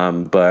 Yeah.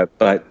 But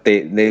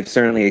they've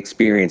certainly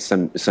experienced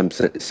some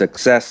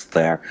success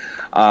there.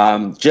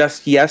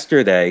 Just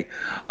yesterday,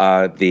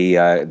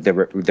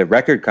 the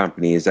record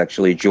companies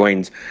actually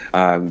joined the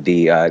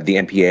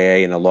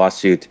MPAA in a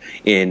lawsuit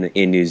in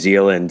New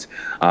Zealand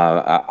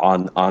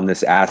on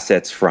this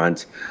assets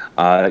front.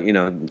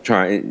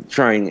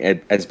 Trying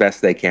as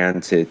best they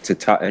can to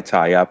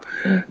tie up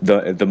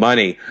the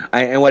money.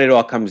 And what it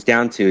all comes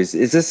down to is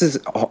this is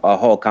a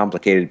whole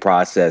complicated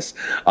process.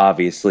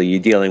 Obviously, you're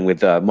dealing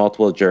with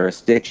multiple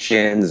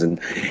jurisdictions and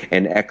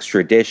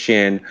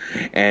extradition,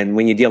 and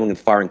when you're dealing with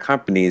foreign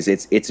companies,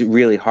 it's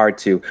really hard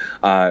to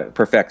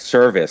perfect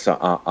service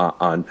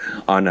on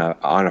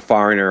a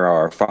foreigner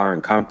or a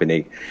foreign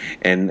company.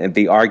 And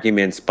the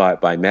arguments by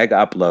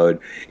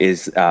Megaupload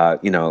is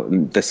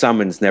the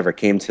summons never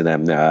came to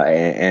them,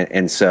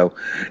 and so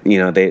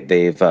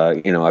they've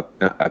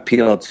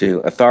appealed to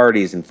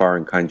authorities in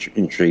foreign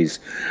countries,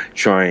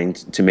 trying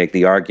to make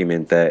the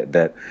argument that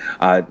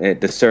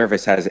the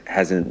service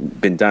hasn't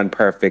been done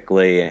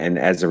perfectly, and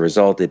as a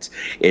result, it's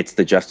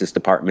the Justice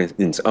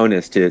Department's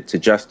onus to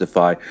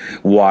justify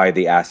why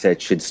the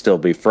assets should still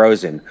be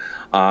frozen.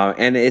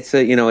 And it's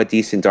a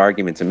decent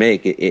argument to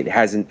make. It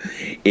hasn't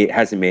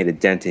made a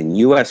dent in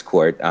U.S.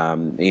 court.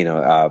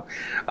 Megaupload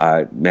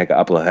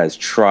has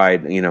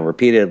tried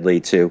repeatedly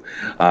to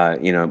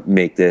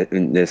make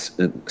this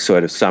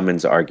sort of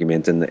summons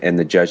argument, and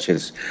the judge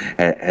has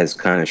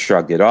kind of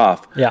shrugged it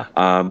off. Yeah.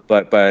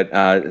 But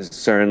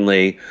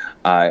certainly,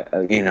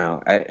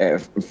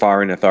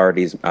 foreign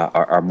authorities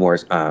are more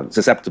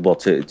susceptible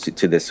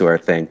to this sort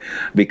of thing,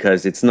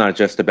 because it's not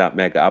just about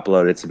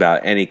Megaupload; it's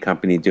about any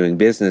company doing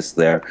business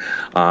there.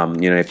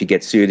 If you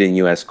get sued in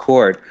U.S.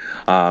 court,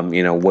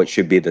 what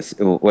should be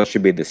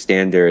the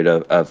standard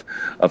of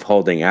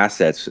holding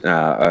assets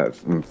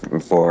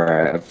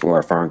for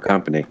a foreign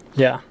company?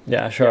 Yeah,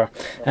 sure.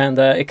 And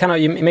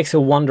it makes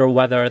you wonder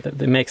whether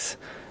it makes,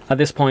 at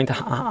this point,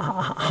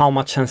 how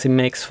much sense it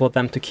makes for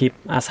them to keep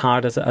as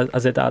hard as they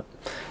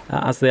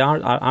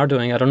are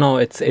doing. I don't know.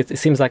 It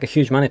seems like a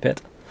huge money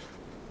pit.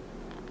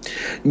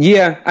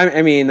 Yeah,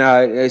 I mean,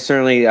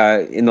 certainly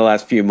in the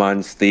last few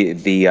months,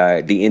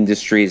 the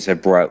industries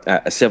have brought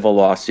a civil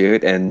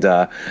lawsuit, and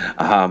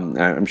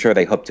I'm sure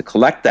they hope to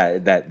collect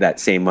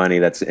that same money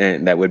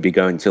that would be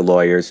going to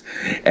lawyers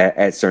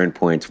at certain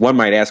points. One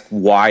might ask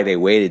why they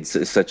waited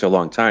such a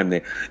long time.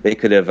 They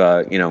could have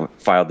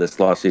filed this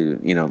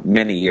lawsuit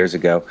many years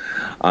ago,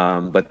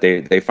 but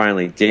they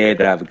finally did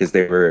because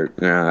they were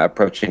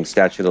approaching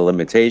statute of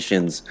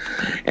limitations,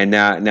 and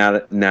now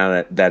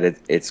that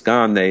it's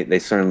gone, they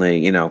certainly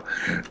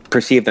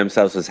perceive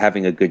themselves as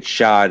having a good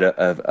shot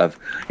of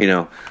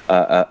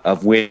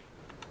winning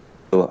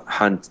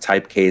Hunt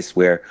type case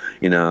where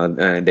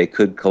they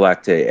could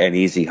collect an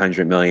easy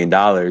 $100 million.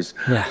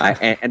 Yeah.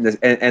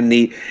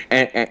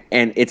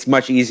 And it's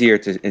much easier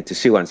to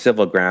sue on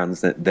civil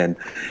grounds than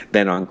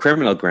on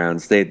criminal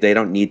grounds. They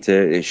don't need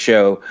to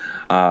show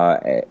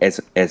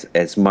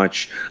as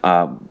much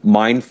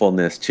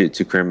mindfulness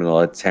to criminal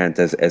intent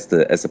as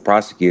the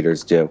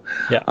prosecutors do.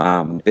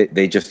 Yeah.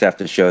 They just have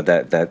to show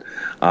that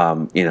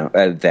all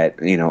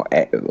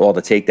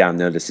the takedown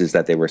notices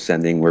that they were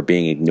sending were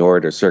being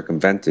ignored or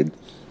circumvented.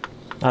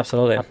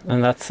 Absolutely,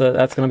 and that's going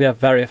to be a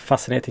very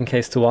fascinating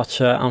case to watch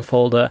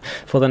unfold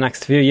for the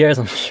next few years,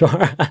 I'm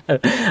sure.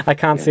 I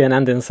can't see an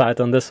end in sight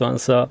on this one,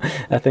 so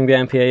I think the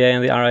MPAA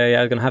and the RIAA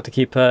are going to have to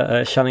keep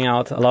shelling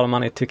out a lot of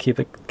money to keep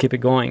it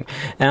going.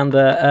 And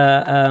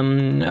I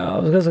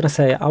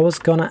was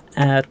going to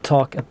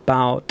talk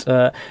about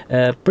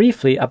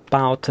briefly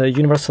about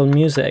Universal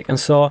Music. And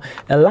so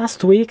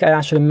last week I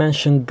actually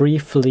mentioned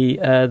briefly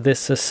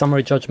this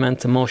summary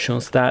judgment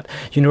motions that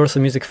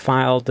Universal Music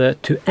filed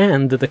to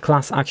end the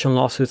class action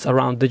lawsuits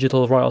around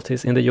digital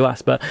royalties in the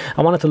US. But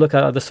I wanted to look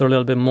at this a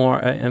little bit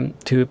more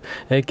to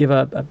give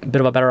a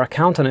bit of a better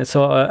account on it.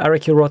 So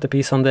Eric, you wrote a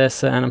piece on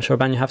this, and I'm sure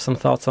Ben, you have some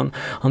thoughts on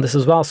this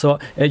as well. So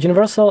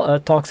Universal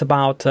talks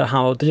about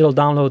how digital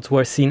downloads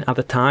were seen at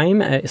the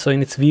time. So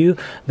in its view,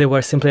 they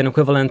were simply an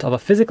equivalent of a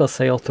physical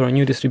sale through a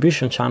new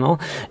distribution channel.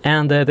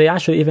 And they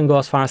actually even go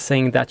as far as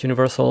saying that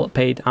Universal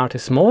paid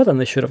artists more than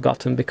they should have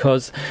gotten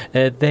because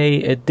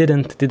they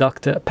didn't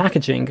deduct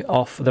packaging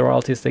of the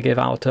royalties they gave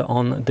out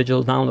on digital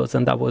illegal downloads,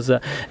 and that was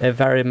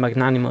very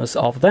magnanimous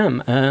of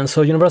them. And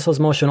so Universal's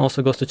motion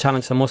also goes to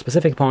challenge some more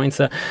specific points,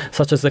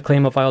 such as the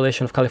claim of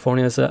violation of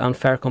California's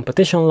unfair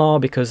competition law,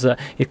 because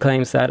it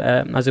claims that,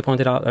 as you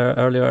pointed out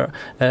earlier,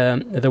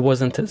 there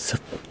wasn't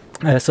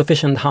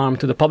sufficient harm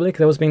to the public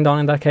that was being done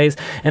in that case,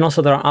 and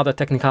also there are other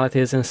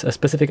technicalities in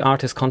specific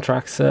artist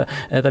contracts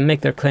that make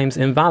their claims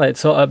invalid.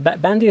 So,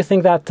 Ben, do you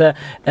think that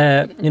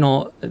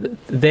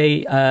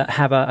they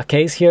have a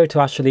case here to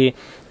actually,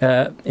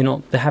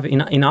 they have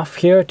enough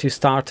here to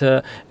start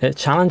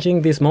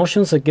challenging these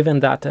motions, given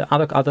that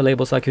other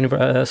labels like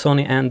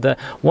Sony and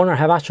Warner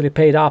have actually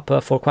paid up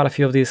for quite a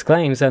few of these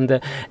claims,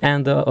 and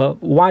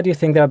why do you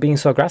think they are being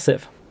so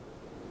aggressive?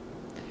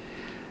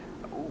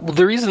 Well,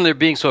 the reason they're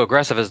being so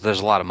aggressive is there's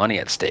a lot of money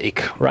at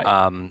stake. Right.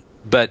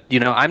 But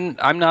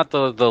I'm not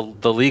the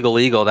legal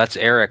eagle. That's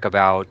Eric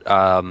about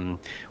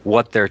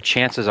what their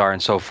chances are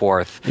and so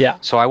forth. Yeah.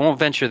 So I won't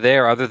venture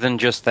there, other than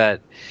just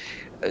that.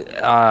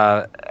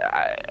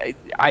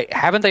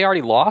 Haven't they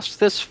already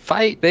lost this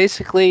fight?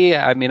 Basically,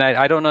 I mean,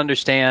 I don't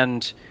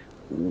understand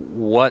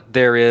what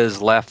there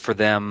is left for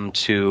them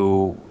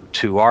to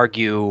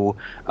argue.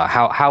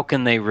 How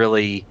can they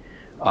really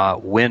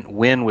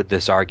win with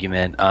this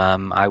argument?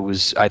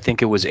 I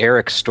think it was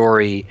Eric's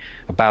story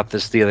about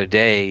this the other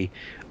day,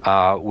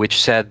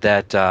 which said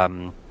that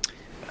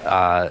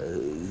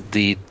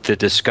the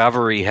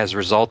discovery has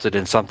resulted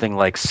in something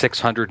like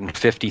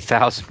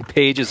 650,000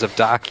 pages of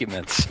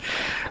documents.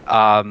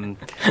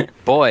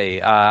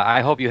 Boy,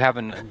 I hope you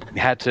haven't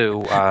had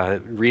to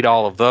read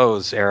all of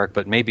those, Eric,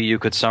 but maybe you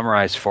could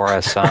summarize for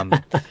us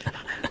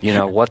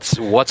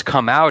what's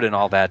come out in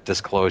all that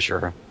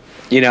disclosure.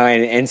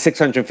 And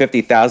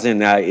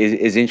 650,000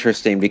 is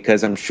interesting,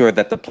 because I'm sure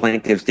that the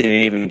plaintiffs didn't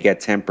even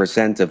get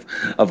 10%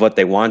 of what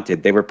they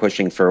wanted. They were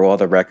pushing for all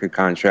the record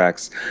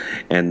contracts,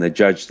 and the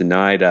judge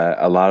denied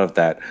a lot of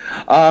that.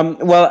 Some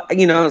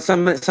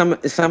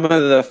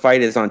of the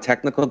fight is on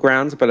technical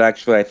grounds, but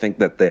actually I think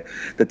that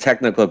the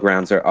technical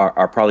grounds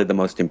are probably the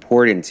most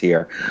important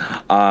here.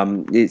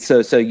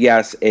 So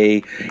yes,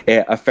 a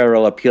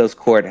federal appeals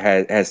court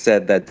has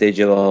said that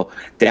digital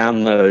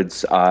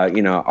downloads,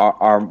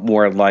 are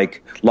more like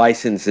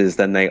licenses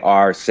than they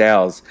are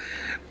sales.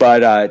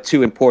 But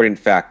two important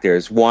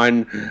factors.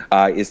 One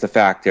is the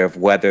factor of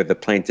whether the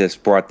plaintiffs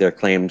brought their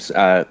claims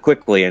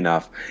quickly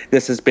enough.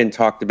 This has been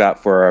talked about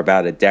for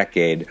about a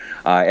decade,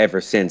 ever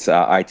since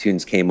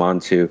iTunes came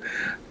onto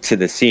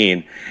the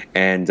scene,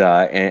 and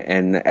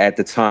at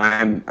the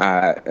time,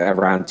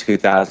 around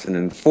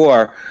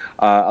 2004,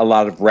 a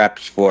lot of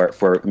reps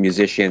for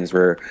musicians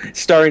were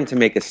starting to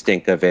make a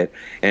stink of it,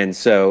 and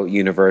so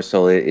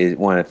Universal is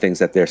one of the things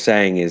that they're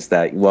saying is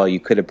that, well,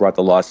 you could have brought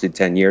the lawsuit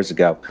 10 years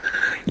ago,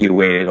 you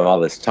waited all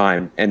this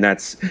time, and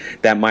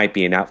that might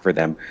be an out for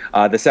them.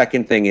 The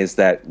second thing is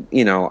that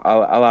a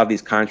lot of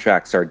these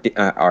contracts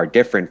are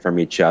different from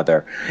each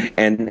other,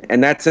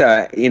 and that's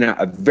a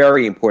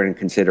very important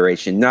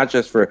consideration, not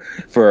just for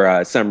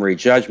summary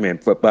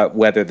judgment, but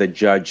whether the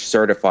judge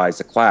certifies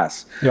a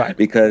class. Right.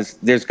 Because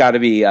there's got to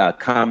be a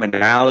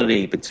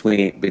commonality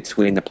between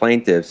the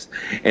plaintiffs,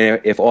 and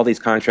if all these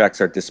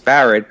contracts are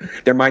disparate,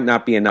 there might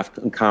not be enough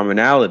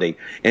commonality.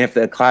 And if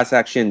the class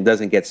action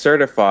doesn't get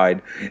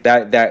certified,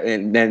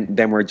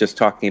 then we're just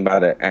talking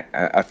about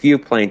a few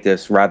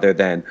plaintiffs rather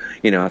than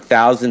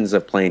thousands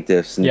of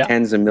plaintiffs and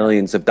tens of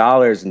millions of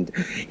dollars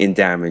in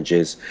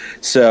damages.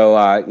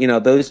 So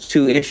those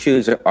two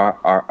issues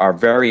are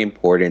very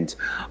important.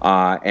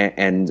 One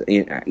of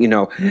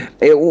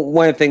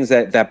the things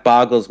that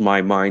boggles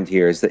my mind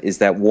here is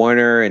that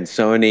Warner and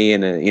Sony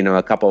and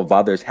a couple of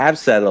others have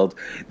settled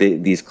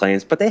these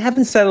claims, but they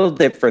haven't settled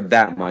it for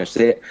that much.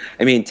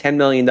 $10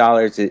 million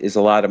is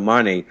a lot of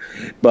money,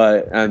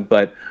 but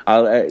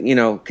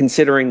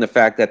considering the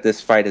fact that this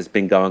fight has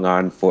been going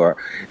on for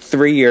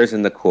 3 years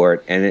in the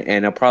court, and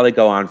it'll probably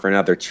go on for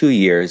another 2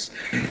 years,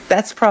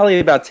 that's probably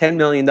about $10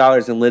 million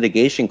in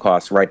litigation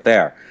costs right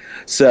there.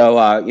 So,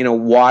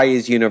 why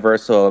is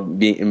Universal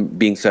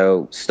being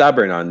so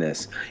stubborn on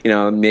this?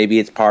 Maybe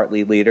it's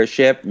partly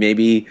leadership.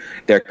 Maybe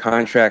their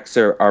contracts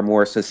are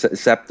more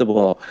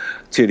susceptible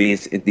to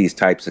these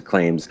types of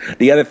claims.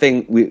 The other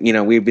thing,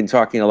 we've been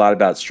talking a lot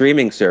about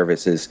streaming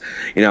services.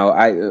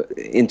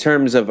 In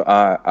terms of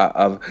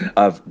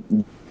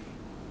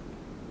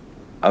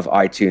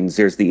iTunes,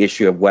 there's the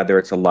issue of whether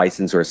it's a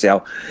license or a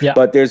sale. Yeah.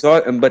 But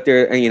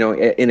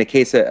in a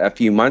case a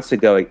few months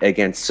ago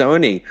against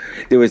Sony,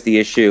 there was the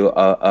issue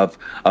of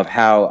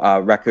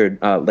how record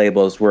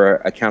labels were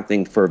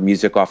accounting for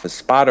music off of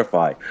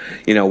Spotify,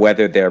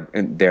 whether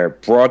they're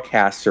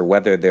broadcasts or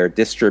whether they're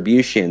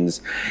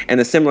distributions. And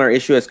a similar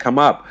issue has come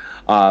up.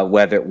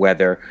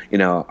 Whether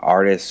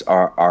artists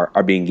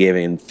are being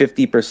given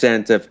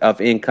 50% of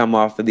income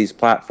off of these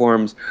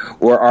platforms,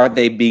 or are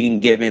they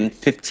being given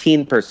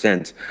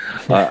 15%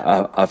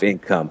 of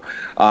income?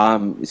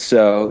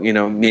 So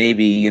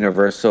maybe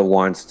Universal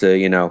wants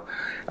to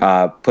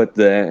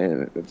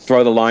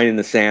throw the line in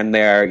the sand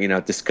there.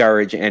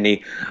 Discourage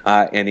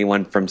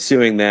anyone from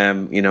suing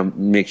them.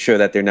 Make sure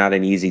that they're not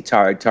an easy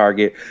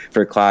target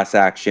for class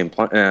action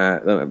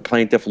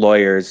plaintiff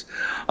lawyers.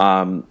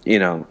 Those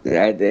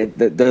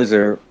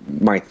are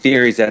my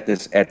theories at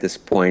this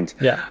point.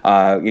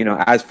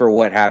 Yeah. As for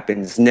what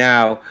happens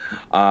now,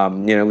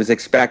 it was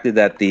expected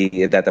that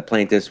the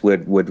plaintiffs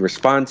would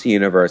respond to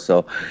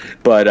Universal,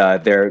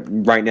 but they're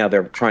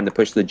trying to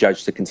push the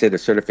judge to consider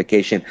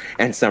certification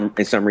and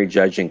summary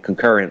judging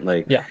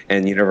concurrently. Yeah.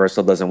 And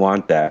Universal doesn't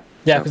want that.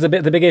 Yeah, because the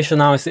big issue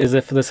now is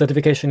if the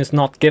certification is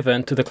not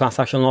given to the class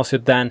action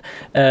lawsuit, then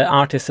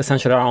artists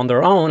essentially are on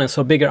their own, and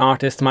so bigger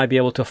artists might be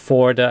able to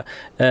afford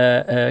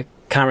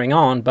carrying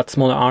on, but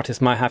smaller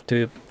artists might have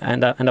to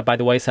end up by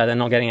the wayside and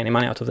not getting any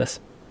money out of this.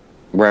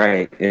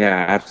 Right.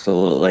 Yeah,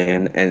 absolutely.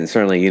 And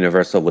certainly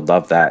Universal would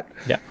love that.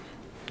 Yeah.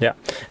 Yeah.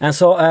 And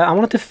so I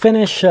wanted to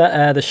finish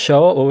the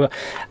show.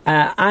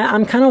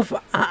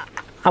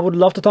 I would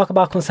love to talk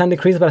about consent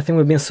decrees, but I think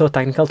we've been so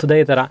technical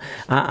today that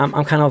I'm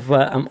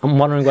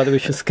wondering whether we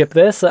should skip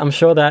this. I'm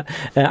sure that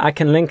I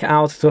can link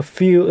out to a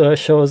few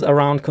shows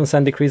around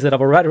consent decrees that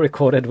I've already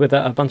recorded with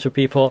a bunch of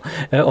people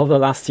over the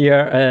last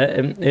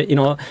year.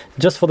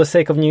 Just for the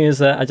sake of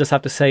news, I just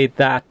have to say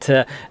that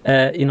the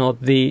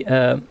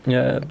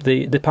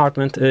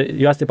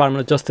U.S.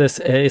 Department of Justice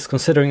is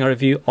considering a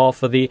review of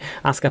the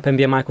ASCAP and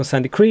BMI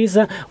consent decrees,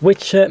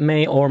 which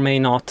may or may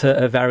not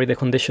vary the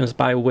conditions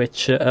by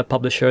which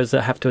publishers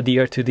have to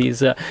adhere to these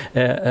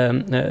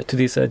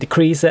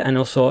decrees, and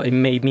also it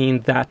may mean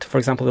that, for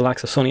example, the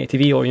likes of Sony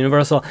ATV or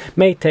Universal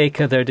may take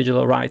their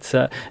digital rights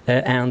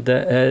and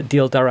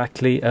deal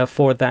directly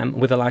for them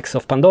with the likes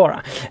of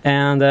Pandora,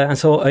 and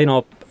so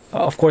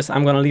of course,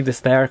 I'm going to leave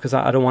this there because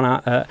I don't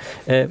want to,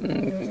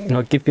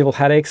 give people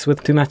headaches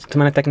with too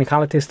many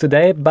technicalities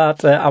today.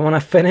 But I want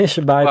to finish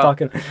by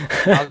talking.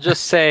 I'll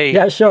just say,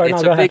 yeah, sure.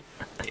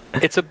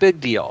 It's a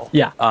big deal.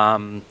 Yeah.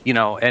 And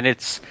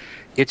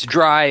it's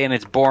dry and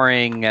it's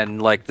boring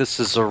and this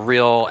is a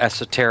real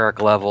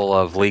esoteric level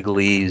of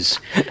legalese,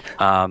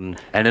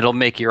 and it'll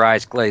make your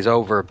eyes glaze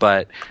over.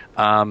 But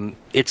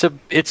it's a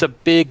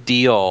big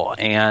deal,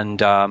 and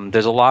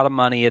there's a lot of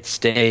money at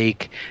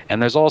stake,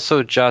 and there's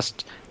also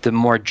just the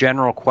more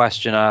general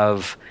question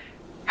of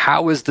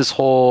how is this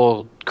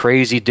whole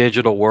crazy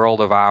digital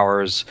world of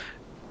ours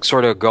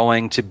sort of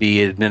going to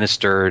be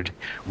administered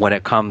when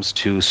it comes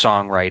to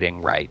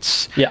songwriting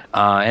rights. Yeah.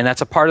 And that's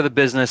a part of the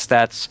business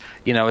that's,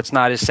 it's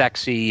not as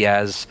sexy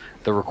as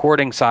the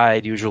recording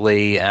side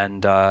usually,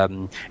 and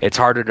it's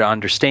harder to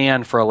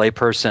understand for a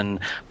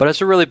layperson, but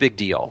it's a really big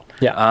deal.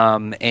 Yeah.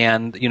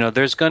 And,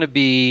 there's going to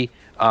be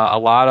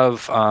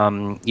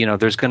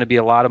there's going to be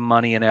a lot of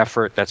money and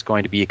effort that's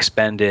going to be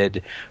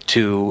expended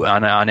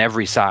on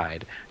every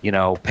side.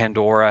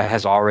 Pandora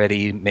has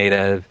already made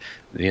a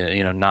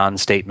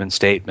non-statement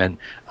statement.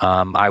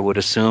 I would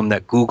assume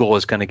that Google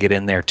is going to get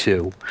in there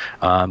too,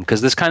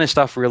 because this kind of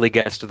stuff really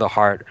gets to the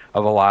heart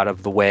of a lot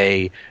of the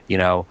way,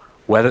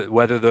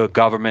 whether the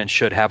government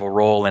should have a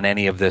role in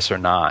any of this or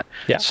not.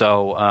 Yeah.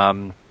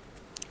 So,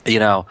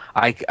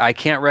 I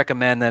can't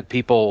recommend that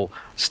people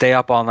stay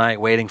up all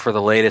night waiting for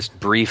the latest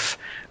brief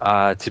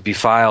to be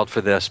filed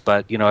for this,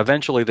 but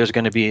eventually there's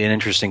going to be an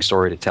interesting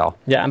story to tell.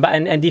 Yeah,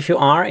 and if you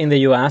are in the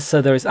US,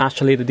 there is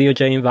actually the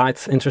DOJ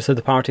invites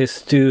interested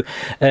parties to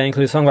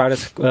include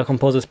songwriters,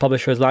 composers,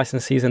 publishers,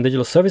 licensees, and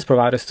digital service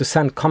providers to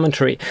send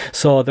commentary.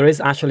 So there is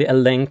actually a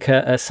link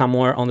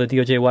somewhere on the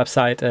DOJ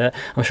website.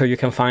 I'm sure you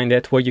can find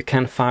it, where you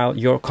can file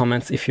your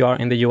comments if you are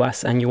in the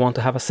US and you want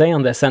to have a say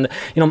on this. And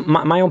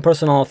my own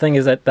personal thing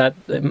is that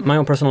my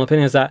own personal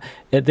opinion is that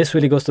this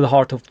really goes to the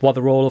heart of what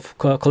the role of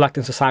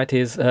collecting society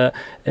is going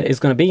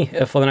to be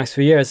for the next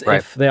few years. Right.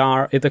 If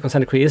the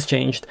consent decree is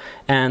changed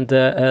and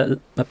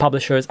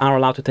publishers are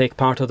allowed to take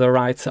part of their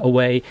rights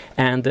away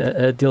and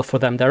deal for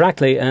them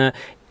directly,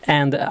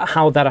 and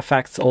how that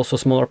affects also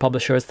smaller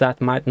publishers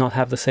that might not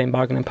have the same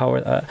bargaining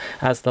power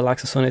as the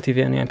likes of Sony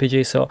TV and the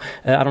MPG. So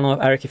I don't know,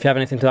 Eric, if you have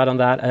anything to add on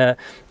that.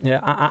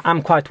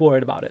 I'm quite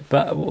worried about it,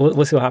 but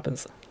we'll see what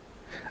happens.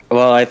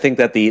 Well, I think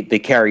that the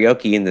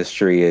karaoke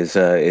industry is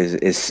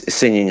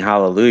singing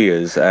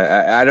hallelujahs.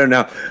 I don't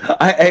know.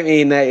 I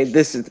mean,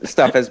 this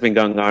stuff has been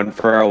going on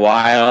for a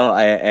while,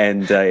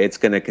 and it's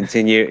going to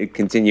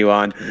continue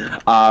on.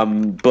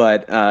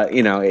 But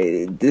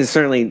there's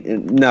certainly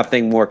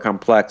nothing more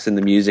complex in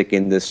the music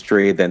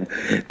industry than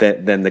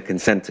the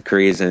consent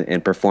decrees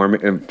and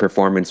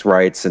performance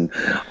rights, and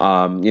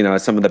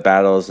some of the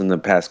battles in the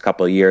past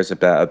couple of years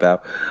about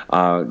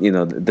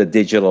the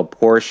digital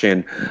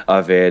portion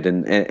of it,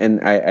 and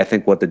I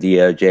think what the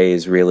DOJ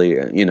is really,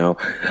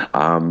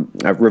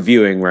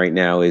 reviewing right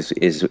now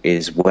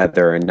is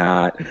whether or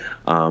not,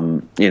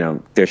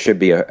 there should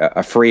be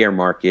a freer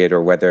market,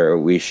 or whether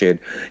we should,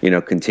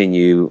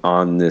 continue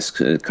on this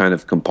kind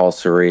of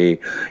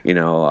compulsory,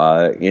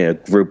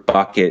 group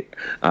bucket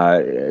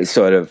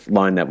sort of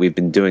line that we've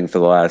been doing for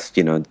the last,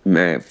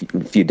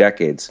 few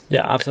decades.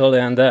 Yeah, absolutely,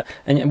 and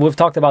we've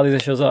talked about these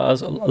issues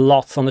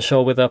lots on the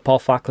show with Paul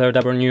Fackler,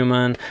 Deborah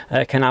Newman,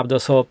 Ken Abdo,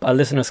 so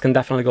listeners can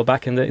definitely go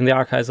back in in the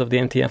archives of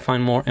DMT and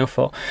find more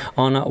info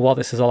on what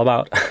this is all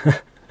about.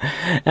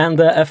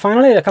 And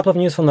finally, a couple of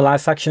news from the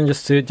live section,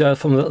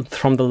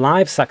 from the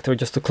live sector,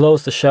 just to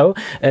close the show.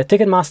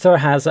 Ticketmaster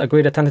has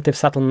agreed a tentative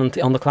settlement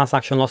on the class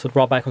action lawsuit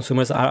brought by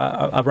consumers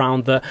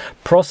around the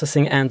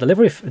processing and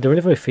delivery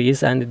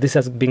fees, and this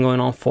has been going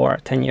on for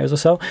 10 years or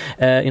so.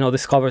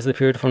 This covers the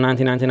period from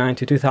 1999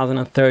 to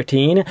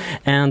 2013,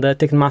 and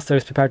Ticketmaster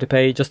is prepared to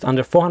pay just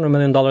under $400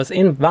 million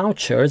in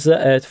vouchers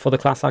for the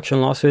class action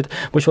lawsuit,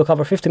 which will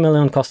cover 50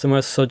 million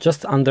customers, so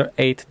just under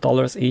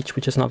 $8 each,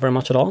 which is not very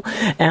much at all.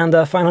 And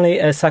finally,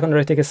 a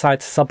secondary ticket site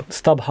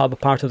StubHub,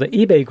 part of the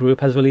eBay group,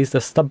 has released the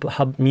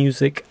StubHub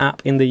Music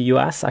app in the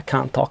US. I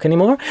can't talk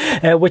anymore,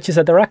 which is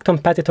a direct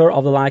competitor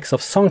of the likes of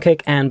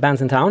Songkick and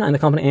Bands in Town, and the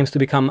company aims to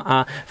become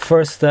a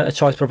first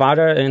choice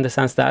provider in the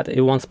sense that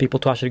it wants people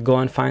to actually go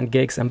and find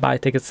gigs and buy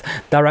tickets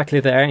directly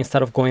there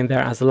instead of going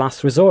there as a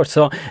last resort.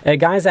 So,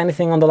 guys,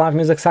 anything on the live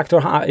music sector?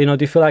 Do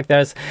you feel like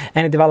there's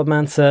any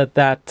developments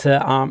that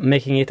are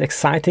making it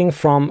exciting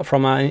from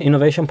an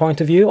innovation point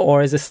of view,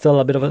 or is it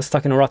still a bit of a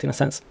stuck in a rut in a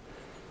sense?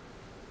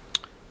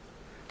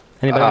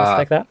 Anybody want to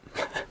take that?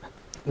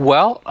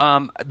 Well,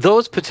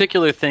 those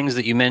particular things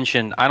that you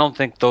mentioned, I don't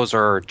think those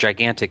are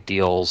gigantic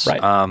deals. Right.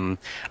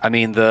 I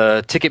mean,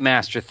 the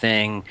Ticketmaster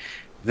thing,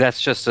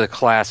 that's just a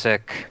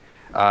classic,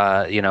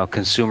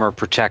 consumer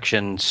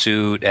protection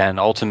suit, and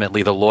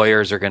ultimately the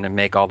lawyers are going to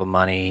make all the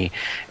money,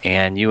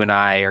 and you and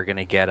I are going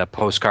to get a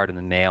postcard in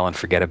the mail and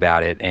forget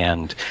about it,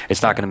 and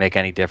it's not going to make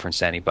any difference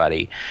to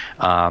anybody.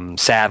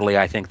 Sadly,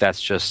 I think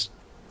that's just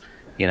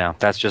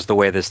the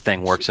way this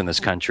thing works in this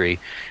country.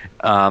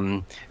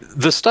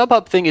 The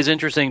StubHub thing is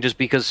interesting just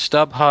because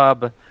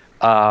StubHub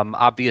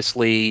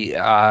obviously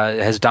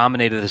has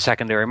dominated the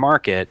secondary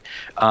market.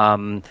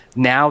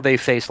 Now they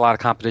face a lot of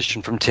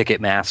competition from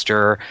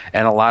Ticketmaster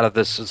and a lot of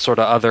this sort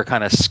of other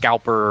kind of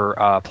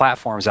scalper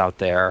platforms out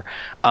there.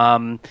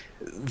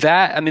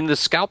 The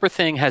scalper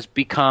thing has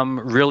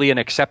become really an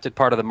accepted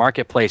part of the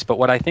marketplace. But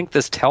what I think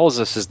this tells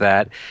us is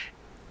that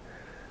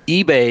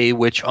eBay,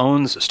 which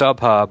owns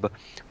StubHub,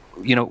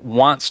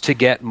 wants to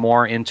get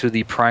more into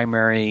the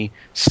primary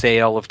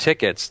sale of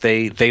tickets.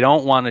 They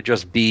don't want to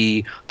just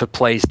be the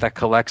place that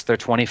collects their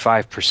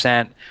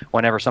 25%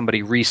 whenever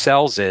somebody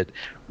resells it.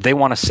 They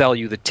want to sell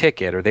you the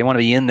ticket, or they want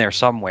to be in there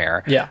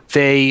somewhere. Yeah.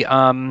 They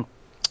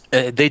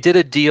did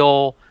a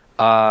deal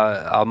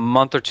a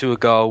month or two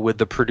ago with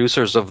the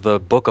producers of the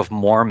Book of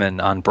Mormon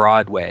on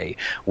Broadway,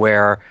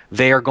 where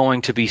they are going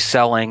to be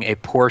selling a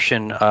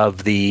portion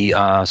of the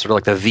sort of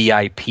like the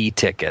VIP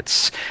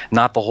tickets,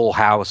 not the whole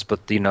house,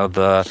 but the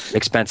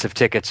expensive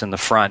tickets in the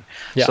front.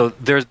 Yeah. So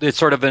it's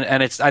sort of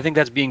I think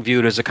that's being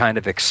viewed as a kind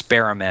of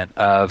experiment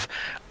of,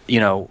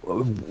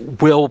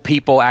 will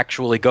people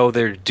actually go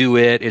there to do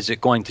it? Is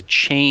it going to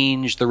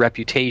change the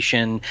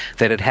reputation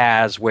that it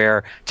has,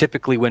 where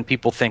typically when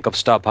people think of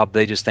StubHub,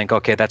 they just think,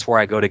 okay, that's where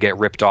I go to get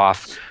ripped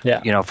off,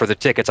 for the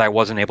tickets I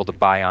wasn't able to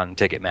buy on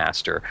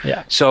Ticketmaster.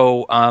 Yeah.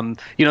 So,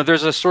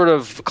 there's a sort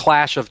of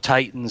clash of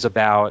titans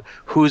about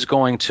who's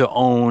going to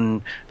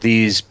own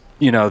these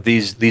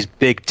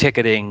big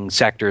ticketing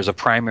sectors of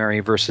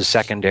primary versus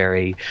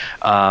secondary,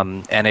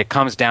 and it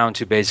comes down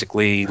to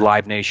basically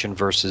Live Nation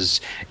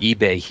versus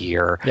eBay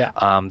here.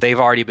 Yeah. They've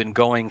already been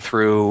going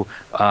through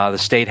the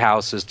state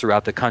houses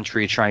throughout the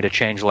country trying to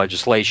change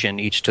legislation,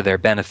 each to their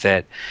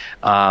benefit.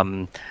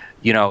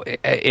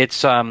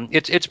 It's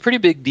a pretty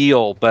big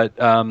deal, but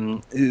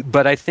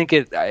I think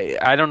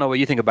I don't know what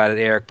you think about it,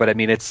 Eric, but I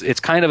mean it's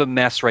kind of a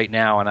mess right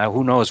now, and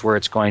who knows where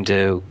it's going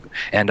to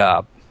end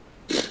up.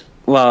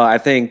 Well, I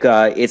think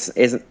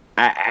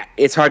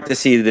it's hard to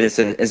see this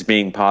as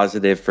being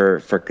positive for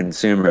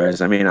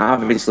consumers. I mean,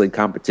 obviously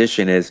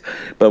competition is,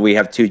 but we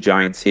have two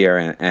giants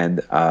here,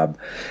 and I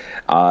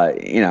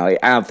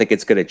don't think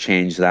it's going to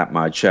change that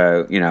much.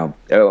 One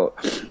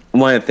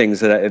of the things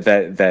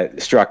that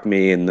struck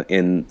me in the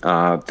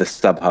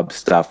StubHub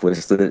stuff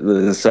was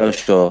the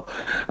social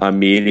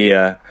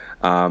media.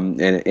 And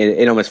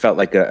it almost felt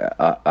like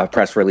a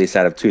press release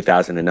out of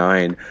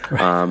 2009.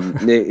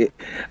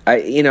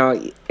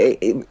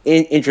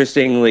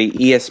 Interestingly,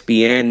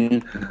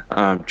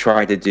 ESPN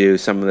tried to do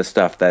some of the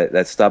stuff that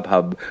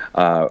StubHub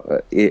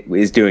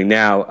is doing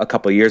now a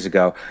couple of years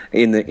ago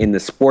in the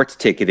sports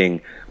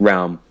ticketing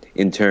realm,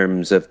 in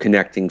terms of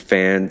connecting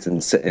fans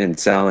and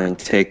selling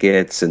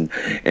tickets and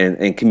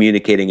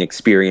communicating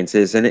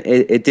experiences, and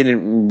it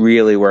didn't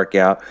really work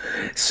out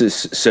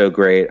so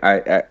great.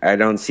 I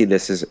don't see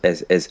this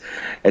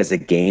as a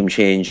game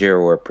changer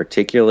or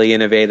particularly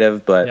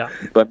innovative, but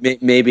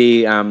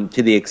maybe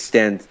to the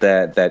extent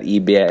that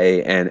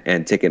eBay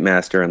and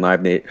Ticketmaster and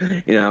Live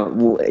Nation,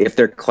 if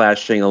they're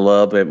clashing a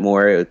little bit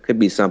more, it could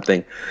be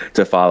something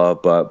to follow.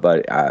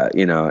 But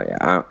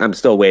I'm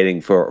still waiting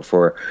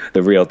for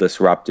the real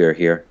disruptor disruptor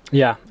here.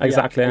 Yeah,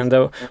 exactly. And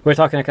we were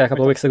talking a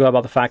couple of weeks ago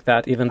about the fact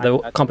that even the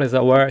companies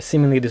that were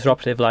seemingly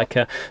disruptive, like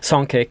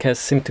Songcake, has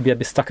seemed to be a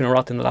bit stuck in a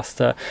rut in the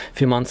last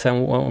few months,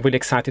 and we're really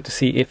excited to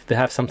see if they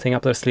have something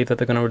up their sleeve that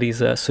they're going to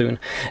release soon.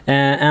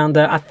 And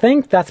I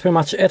think that's pretty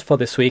much it for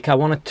this week. I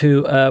wanted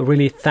to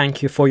really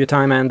thank you for your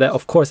time, and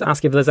of course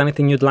ask if there's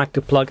anything you'd like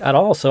to plug at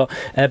all. So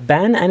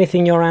Ben,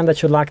 anything your end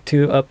that you'd like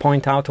to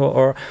point out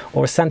or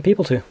send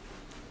people to?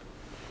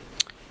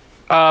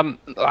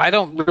 I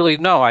don't really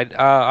know.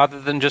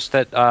 Other than just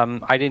that,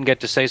 I didn't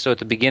get to say so at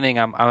the beginning.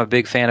 I'm a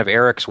big fan of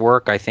Eric's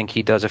work. I think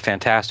he does a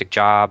fantastic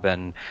job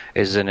and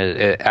is an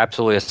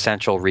absolutely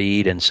essential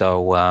read. And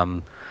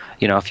so,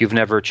 if you've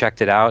never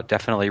checked it out,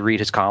 definitely read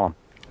his column.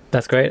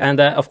 That's great. And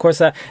of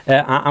course,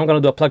 I'm going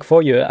to do a plug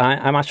for you.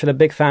 I'm actually a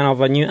big fan of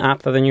a new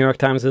app that the New York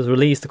Times has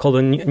released called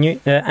the new,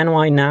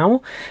 NY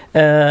Now,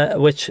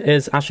 which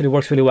actually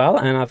works really well.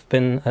 And I've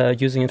been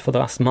using it for the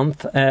last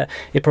month.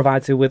 It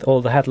provides you with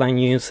all the headline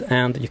news,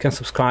 and you can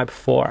subscribe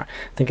for,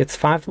 I think it's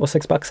 $5 or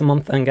 $6 a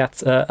month, and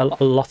get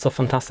lots of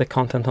fantastic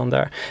content on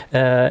there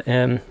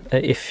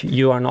if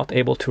you are not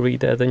able to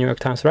read the New York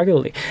Times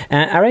regularly.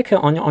 Eric,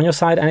 on your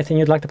side, anything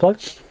you'd like to plug?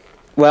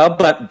 Well,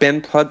 but Ben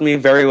plugged me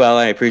very well.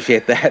 I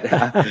appreciate that.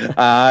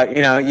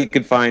 You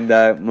can find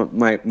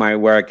my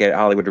work at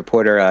Hollywood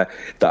Reporter,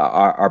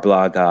 our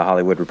blog,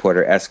 Hollywood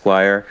Reporter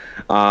Esquire.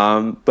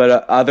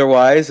 But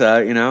otherwise,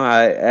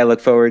 I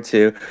look forward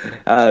to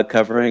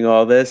covering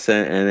all this,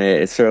 and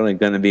it's certainly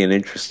going to be an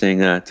interesting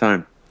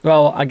time.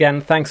 Well,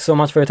 again, thanks so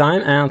much for your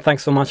time, and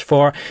thanks so much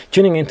for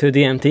tuning into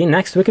DMT.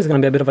 Next week is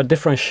going to be a bit of a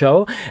different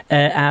show,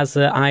 as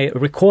I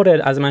recorded,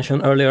 as I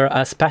mentioned earlier,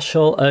 a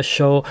special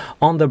show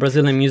on the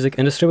Brazilian music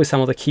industry with some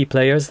of the key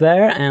players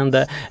there, and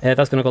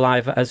that's going to go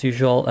live as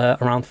usual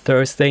around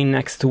Thursday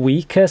next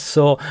week.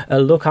 So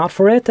look out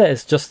for it.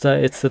 It's just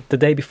it's the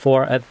day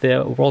before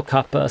the World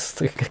Cup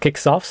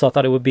kicks off, so I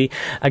thought it would be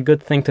a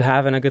good thing to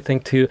have and a good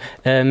thing to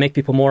make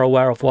people more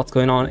aware of what's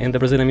going on in the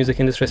Brazilian music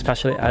industry,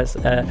 especially as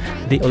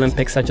the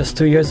Olympics are just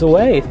 2 years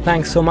away.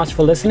 Thanks so much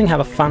for listening.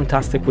 Have a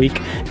fantastic week,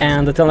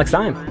 and until next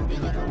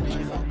time.